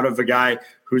get out of a guy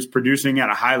who's producing at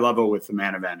a high level with the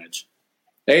man advantage.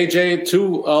 AJ,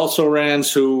 2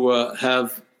 also-rans who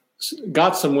have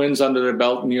got some wins under their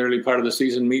belt in the early part of the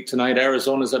season meet tonight.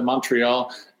 Arizona's at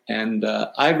Montreal, and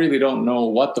I really don't know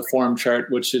what the form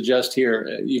chart would suggest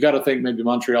here. You got to think maybe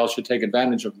Montreal should take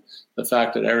advantage of the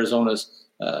fact that Arizona's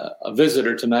a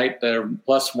visitor tonight. They're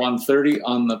plus 130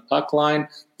 on the puck line.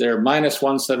 They're minus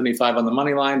 175 on the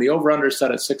money line. The over-under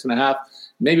set at 6.5.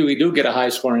 Maybe we do get a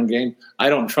high-scoring game. I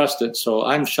don't trust it, so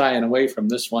I'm shying away from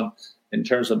this one in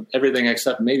terms of everything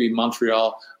except maybe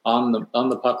Montreal on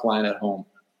the puck line at home.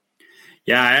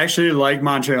 Yeah, I actually like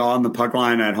Montreal on the puck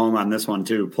line at home on this one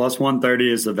too. Plus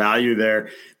 130 is the value there.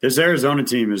 This Arizona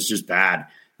team is just bad.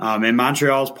 And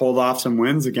Montreal's pulled off some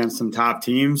wins against some top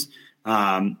teams.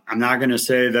 I'm not going to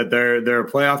say that they're a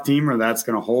playoff team or that's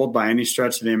going to hold by any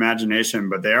stretch of the imagination,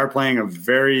 but they are playing a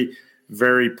very,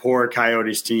 very poor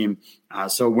Coyotes team.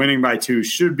 So winning by 2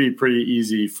 should be pretty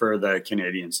easy for the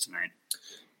Canadians tonight.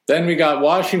 Then we got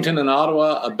Washington and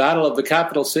Ottawa, a battle of the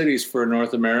capital cities for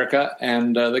North America.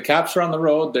 And the Caps are on the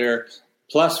road. They're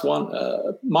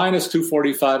minus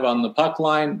 245 on the puck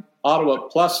line. Ottawa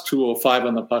plus 205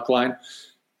 on the puck line.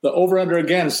 The over-under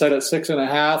again set at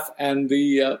 6.5. And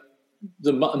the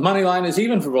money line is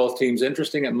even for both teams,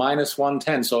 interesting, at minus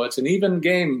 110. So it's an even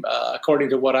game, according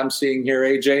to what I'm seeing here,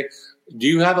 AJ. Do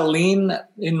you have a lean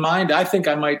in mind? I think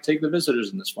I might take the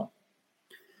visitors in this one.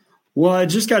 Well, I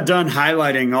just got done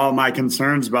highlighting all my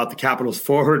concerns about the Capitals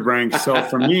forward rank. So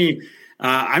for me,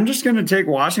 I'm just going to take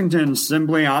Washington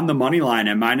simply on the money line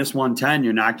at -110.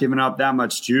 You're not giving up that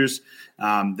much juice.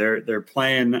 They're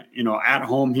playing, at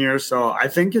home here. So I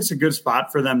think it's a good spot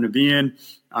for them to be in.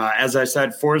 As I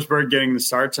said, Forsberg getting the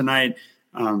start tonight.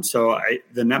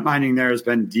 The net mining there has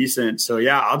been decent. So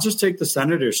yeah, I'll just take the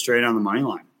Senators straight on the money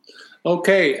line.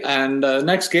 Okay, and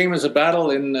next game is a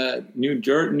battle in New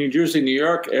Jersey, New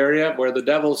York area where the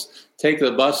Devils take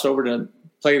the bus over to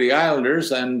play the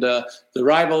Islanders, and the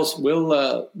rivals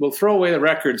will throw away the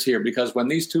records here because when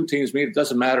these two teams meet, it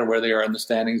doesn't matter where they are in the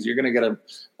standings. You're going to get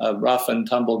a rough and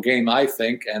tumble game, I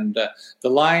think, and the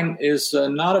line is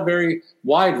not a very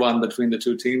wide one between the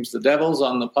two teams. The Devils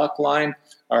on the puck line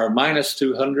are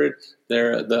 -200.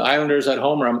 The Islanders at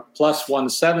home are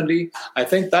 +170. I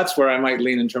think that's where I might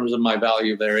lean in terms of my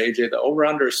value there, AJ. The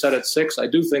over-under is set at 6. I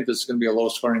do think this is going to be a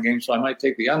low-scoring game, so I might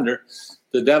take the under.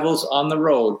 The Devils on the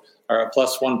road are at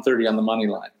 +130 on the money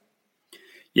line.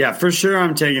 Yeah, for sure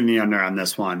I'm taking the under on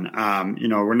this one.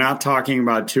 We're not talking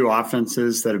about two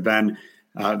offenses that have been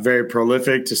very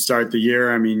prolific to start the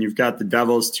year. I mean, you've got the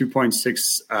Devils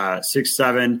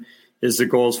 2.67 is the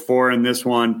goals for in this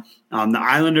one. The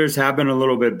Islanders have been a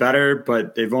little bit better,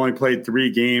 but they've only played 3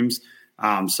 games.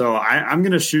 So I'm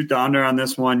going to shoot the under on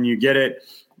this one. You get it,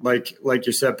 like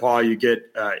you said, Paul, you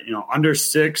get, under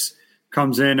 6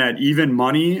 comes in at even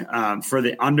money for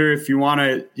the under. If you want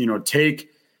to, take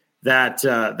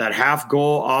that half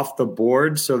goal off the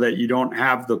board so that you don't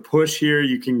have the push here,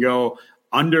 you can go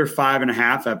under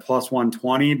 5.5 at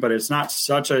 +120, but it's not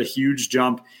such a huge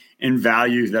jump in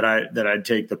value that I'd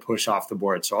take the push off the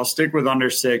board. So I'll stick with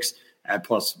under 6 at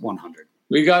 +100.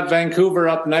 We got Vancouver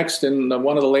up next in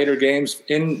one of the later games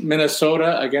in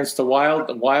Minnesota against the Wild.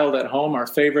 The Wild at home are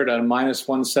favored at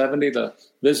 -170. The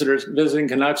visiting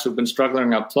Canucks who've been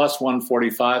struggling up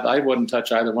 +145. I wouldn't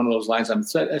touch either one of those lines. I'm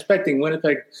expecting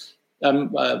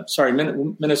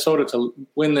Minnesota to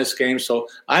win this game. So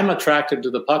I'm attracted to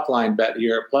the puck line bet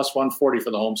here, +140 for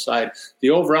the home side. The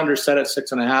over-under set at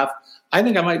 6.5. I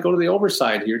think I might go to the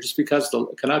overside here just because the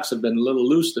Canucks have been a little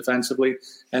loose defensively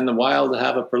and the Wild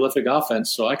have a prolific offense.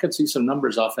 So I could see some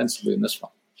numbers offensively in this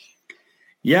one.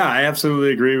 Yeah, I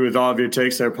absolutely agree with all of your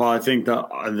takes there, Paul. I think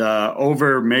the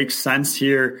over makes sense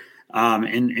here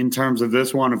in terms of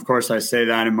this one. Of course, I say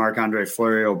that, and Marc-Andre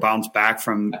Fleury will bounce back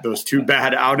from those 2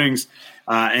 bad outings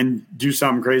and do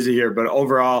something crazy here. But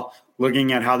overall,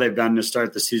 looking at how they've done to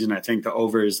start the season, I think the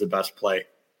over is the best play.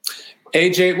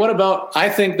 AJ, what about, I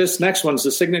think this next one's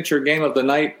the signature game of the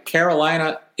night,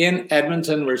 Carolina in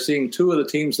Edmonton. We're seeing 2 of the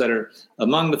teams that are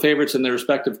among the favorites in their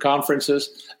respective conferences.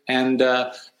 And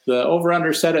the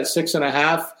over-under set at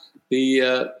 6.5.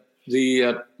 The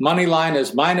money line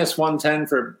is -110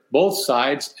 for both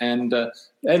sides. And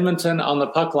Edmonton on the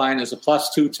puck line is a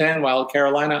 +210, while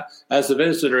Carolina as the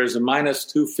visitor is a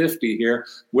 -250 here.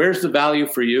 Where's the value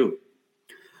for you?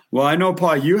 Well, I know,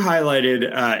 Paul, you highlighted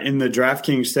in the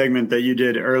DraftKings segment that you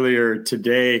did earlier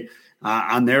today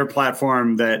on their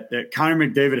platform that Connor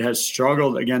McDavid has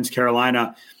struggled against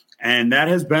Carolina. And that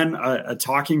has been a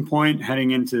talking point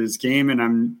heading into this game. And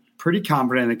I'm pretty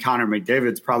confident that Connor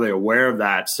McDavid's probably aware of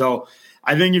that. So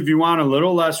I think if you want a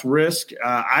little less risk,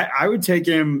 I would take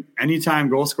him anytime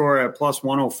goal scorer at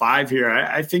 +105 here.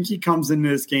 I think he comes into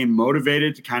this game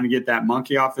motivated to kind of get that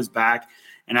monkey off his back.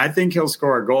 And I think he'll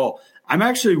score a goal. I'm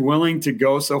actually willing to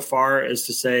go so far as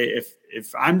to say if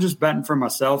I'm just betting for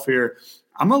myself here,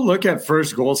 I'm going to look at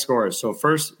first goal scorers. So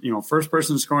first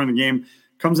person scoring the game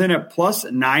comes in at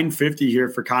 +950 here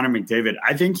for Connor McDavid.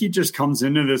 I think he just comes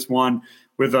into this one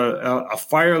with a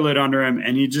fire lit under him,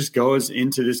 and he just goes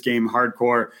into this game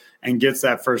hardcore and gets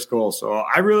that first goal. So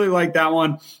I really like that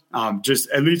one, just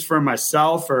at least for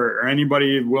myself or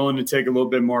anybody willing to take a little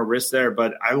bit more risk there.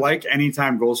 But I like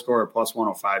anytime goal scorer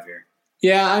 +105 here.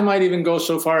 Yeah, I might even go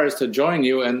so far as to join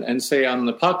you and say on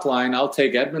the puck line, I'll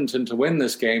take Edmonton to win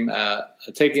this game,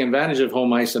 taking advantage of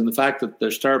home ice and the fact that their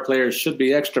star players should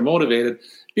be extra motivated.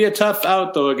 Be a tough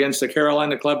out, though, against the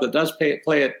Carolina club that does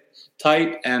play it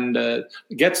tight and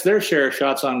gets their share of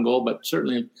shots on goal, but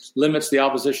certainly limits the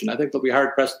opposition. I think they'll be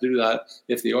hard-pressed to do that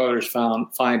if the Oilers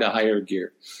find a higher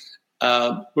gear.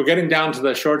 We're getting down to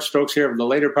the short strokes here of the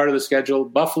later part of the schedule.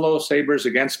 Buffalo Sabres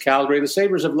against Calgary. The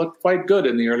Sabres have looked quite good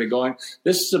in the early going.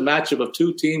 This is a matchup of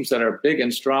 2 teams that are big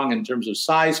and strong in terms of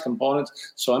size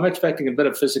components. So I'm expecting a bit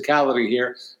of physicality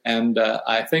here. And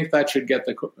I think that should get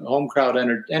the home crowd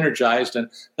energized. And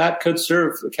that could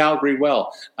serve Calgary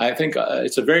well. I think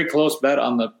it's a very close bet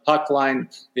on the puck line.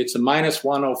 It's a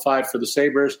 -105 for the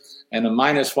Sabres and a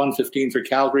 -115 for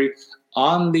Calgary.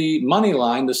 On the money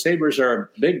line, the Sabres are a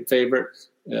big favorite,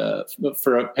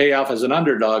 for a payoff as an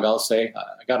underdog, I'll say.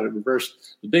 I got it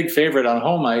reversed. The big favorite on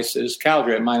home ice is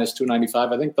Calgary at minus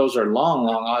 295. I think those are long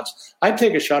odds. I'd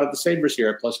take a shot at the Sabres here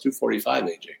at plus 245,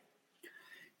 AJ.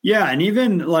 Yeah, and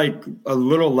even like a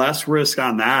little less risk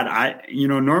on that.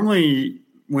 Normally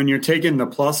when you're taking the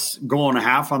plus goal and a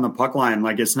half on the puck line,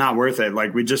 like it's not worth it.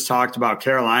 Like we just talked about,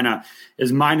 Carolina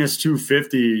is minus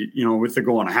 250, with the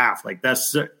goal and a half. Like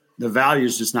that's the value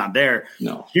is just not there.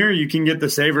 No. Here you can get the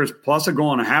Sabres plus a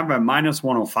goal and a half at minus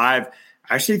 105.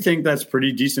 I actually think that's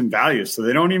pretty decent value. So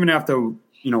they don't even have to,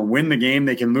 win the game.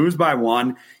 They can lose by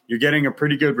one. You're getting a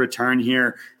pretty good return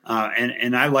here.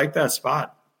 And I like that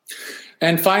spot.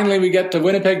 And finally, we get to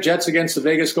Winnipeg Jets against the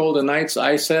Vegas Golden Knights.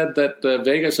 I said that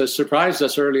Vegas has surprised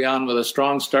us early on with a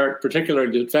strong start,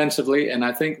 particularly defensively. And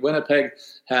I think Winnipeg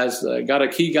has got a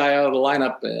key guy out of the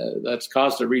lineup that's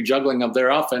caused a rejuggling of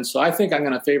their offense. So I think I'm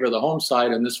going to favor the home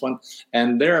side in this one.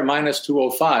 And they're a minus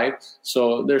 205.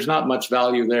 So there's not much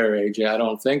value there, AJ, I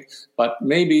don't think. But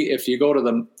maybe if you go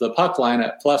to the puck line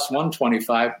at plus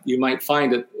 125, you might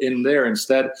find it in there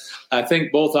instead. I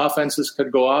think both offenses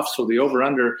could go off. So the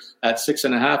over-under at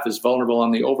 6.5 is vulnerable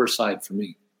on the overside for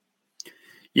me.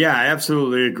 Yeah, I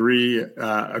absolutely agree.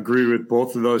 Agree with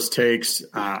both of those takes.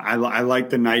 I like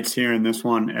the Knights here in this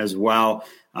one as well.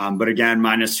 But again,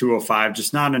 minus 205,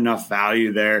 just not enough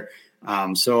value there.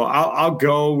 So I'll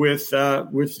go with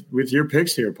your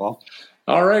picks here, Paul.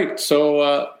 All right.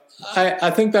 So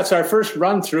I think that's our first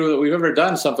run through that we've ever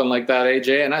done something like that,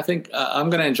 AJ. And I think I'm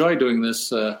going to enjoy doing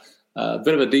this. A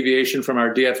bit of a deviation from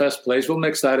our DFS plays. We'll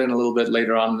mix that in a little bit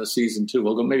later on in the season too.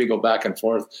 We'll maybe go back and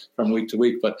forth from week to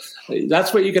week, but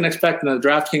that's what you can expect in the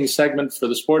DraftKings segment for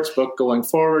the sports book going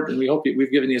forward. And we hope we've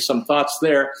given you some thoughts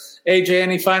there. AJ,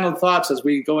 any final thoughts as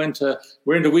we're into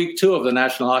week 2 of the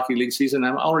National Hockey League season?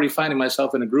 I'm already finding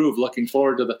myself in a groove, looking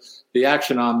forward to the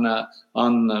action on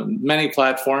many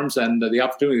platforms and the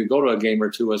opportunity to go to a game or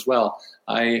two as well.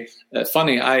 I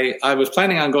was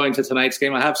planning on going to tonight's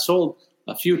game. I have sold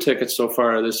a few tickets so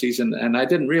far this season, and I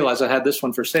didn't realize I had this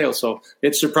one for sale. So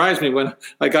it surprised me when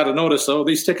I got a notice,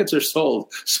 these tickets are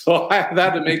sold. So I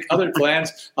had to make other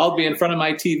plans. I'll be in front of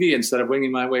my TV instead of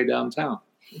winging my way downtown.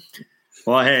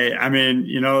 Well, hey, I mean,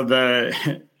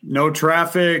 the no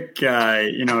traffic,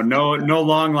 no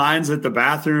long lines at the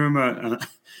bathroom.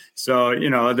 So,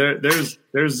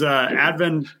 there's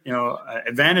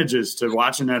advantages to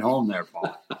watching at home there,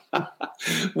 Paul.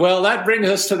 Well, that brings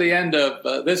us to the end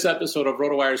of this episode of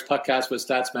RotoWire's podcast with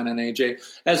Statsman and AJ.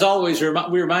 As always, we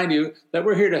remind you that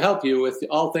we're here to help you with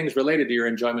all things related to your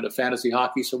enjoyment of fantasy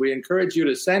hockey. So we encourage you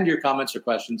to send your comments or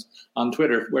questions on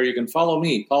Twitter, where you can follow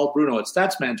me, Paul Bruno, at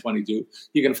Statsman22.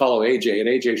 You can follow AJ at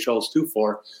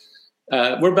AJSchultz24.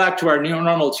 We're back to our new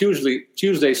normal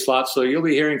Tuesday slot, so you'll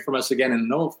be hearing from us again in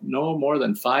no more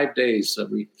than 5 days. So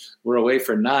we're away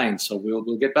for 9, so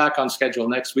we'll get back on schedule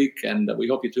next week, and we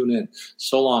hope you tune in.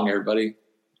 So long, everybody.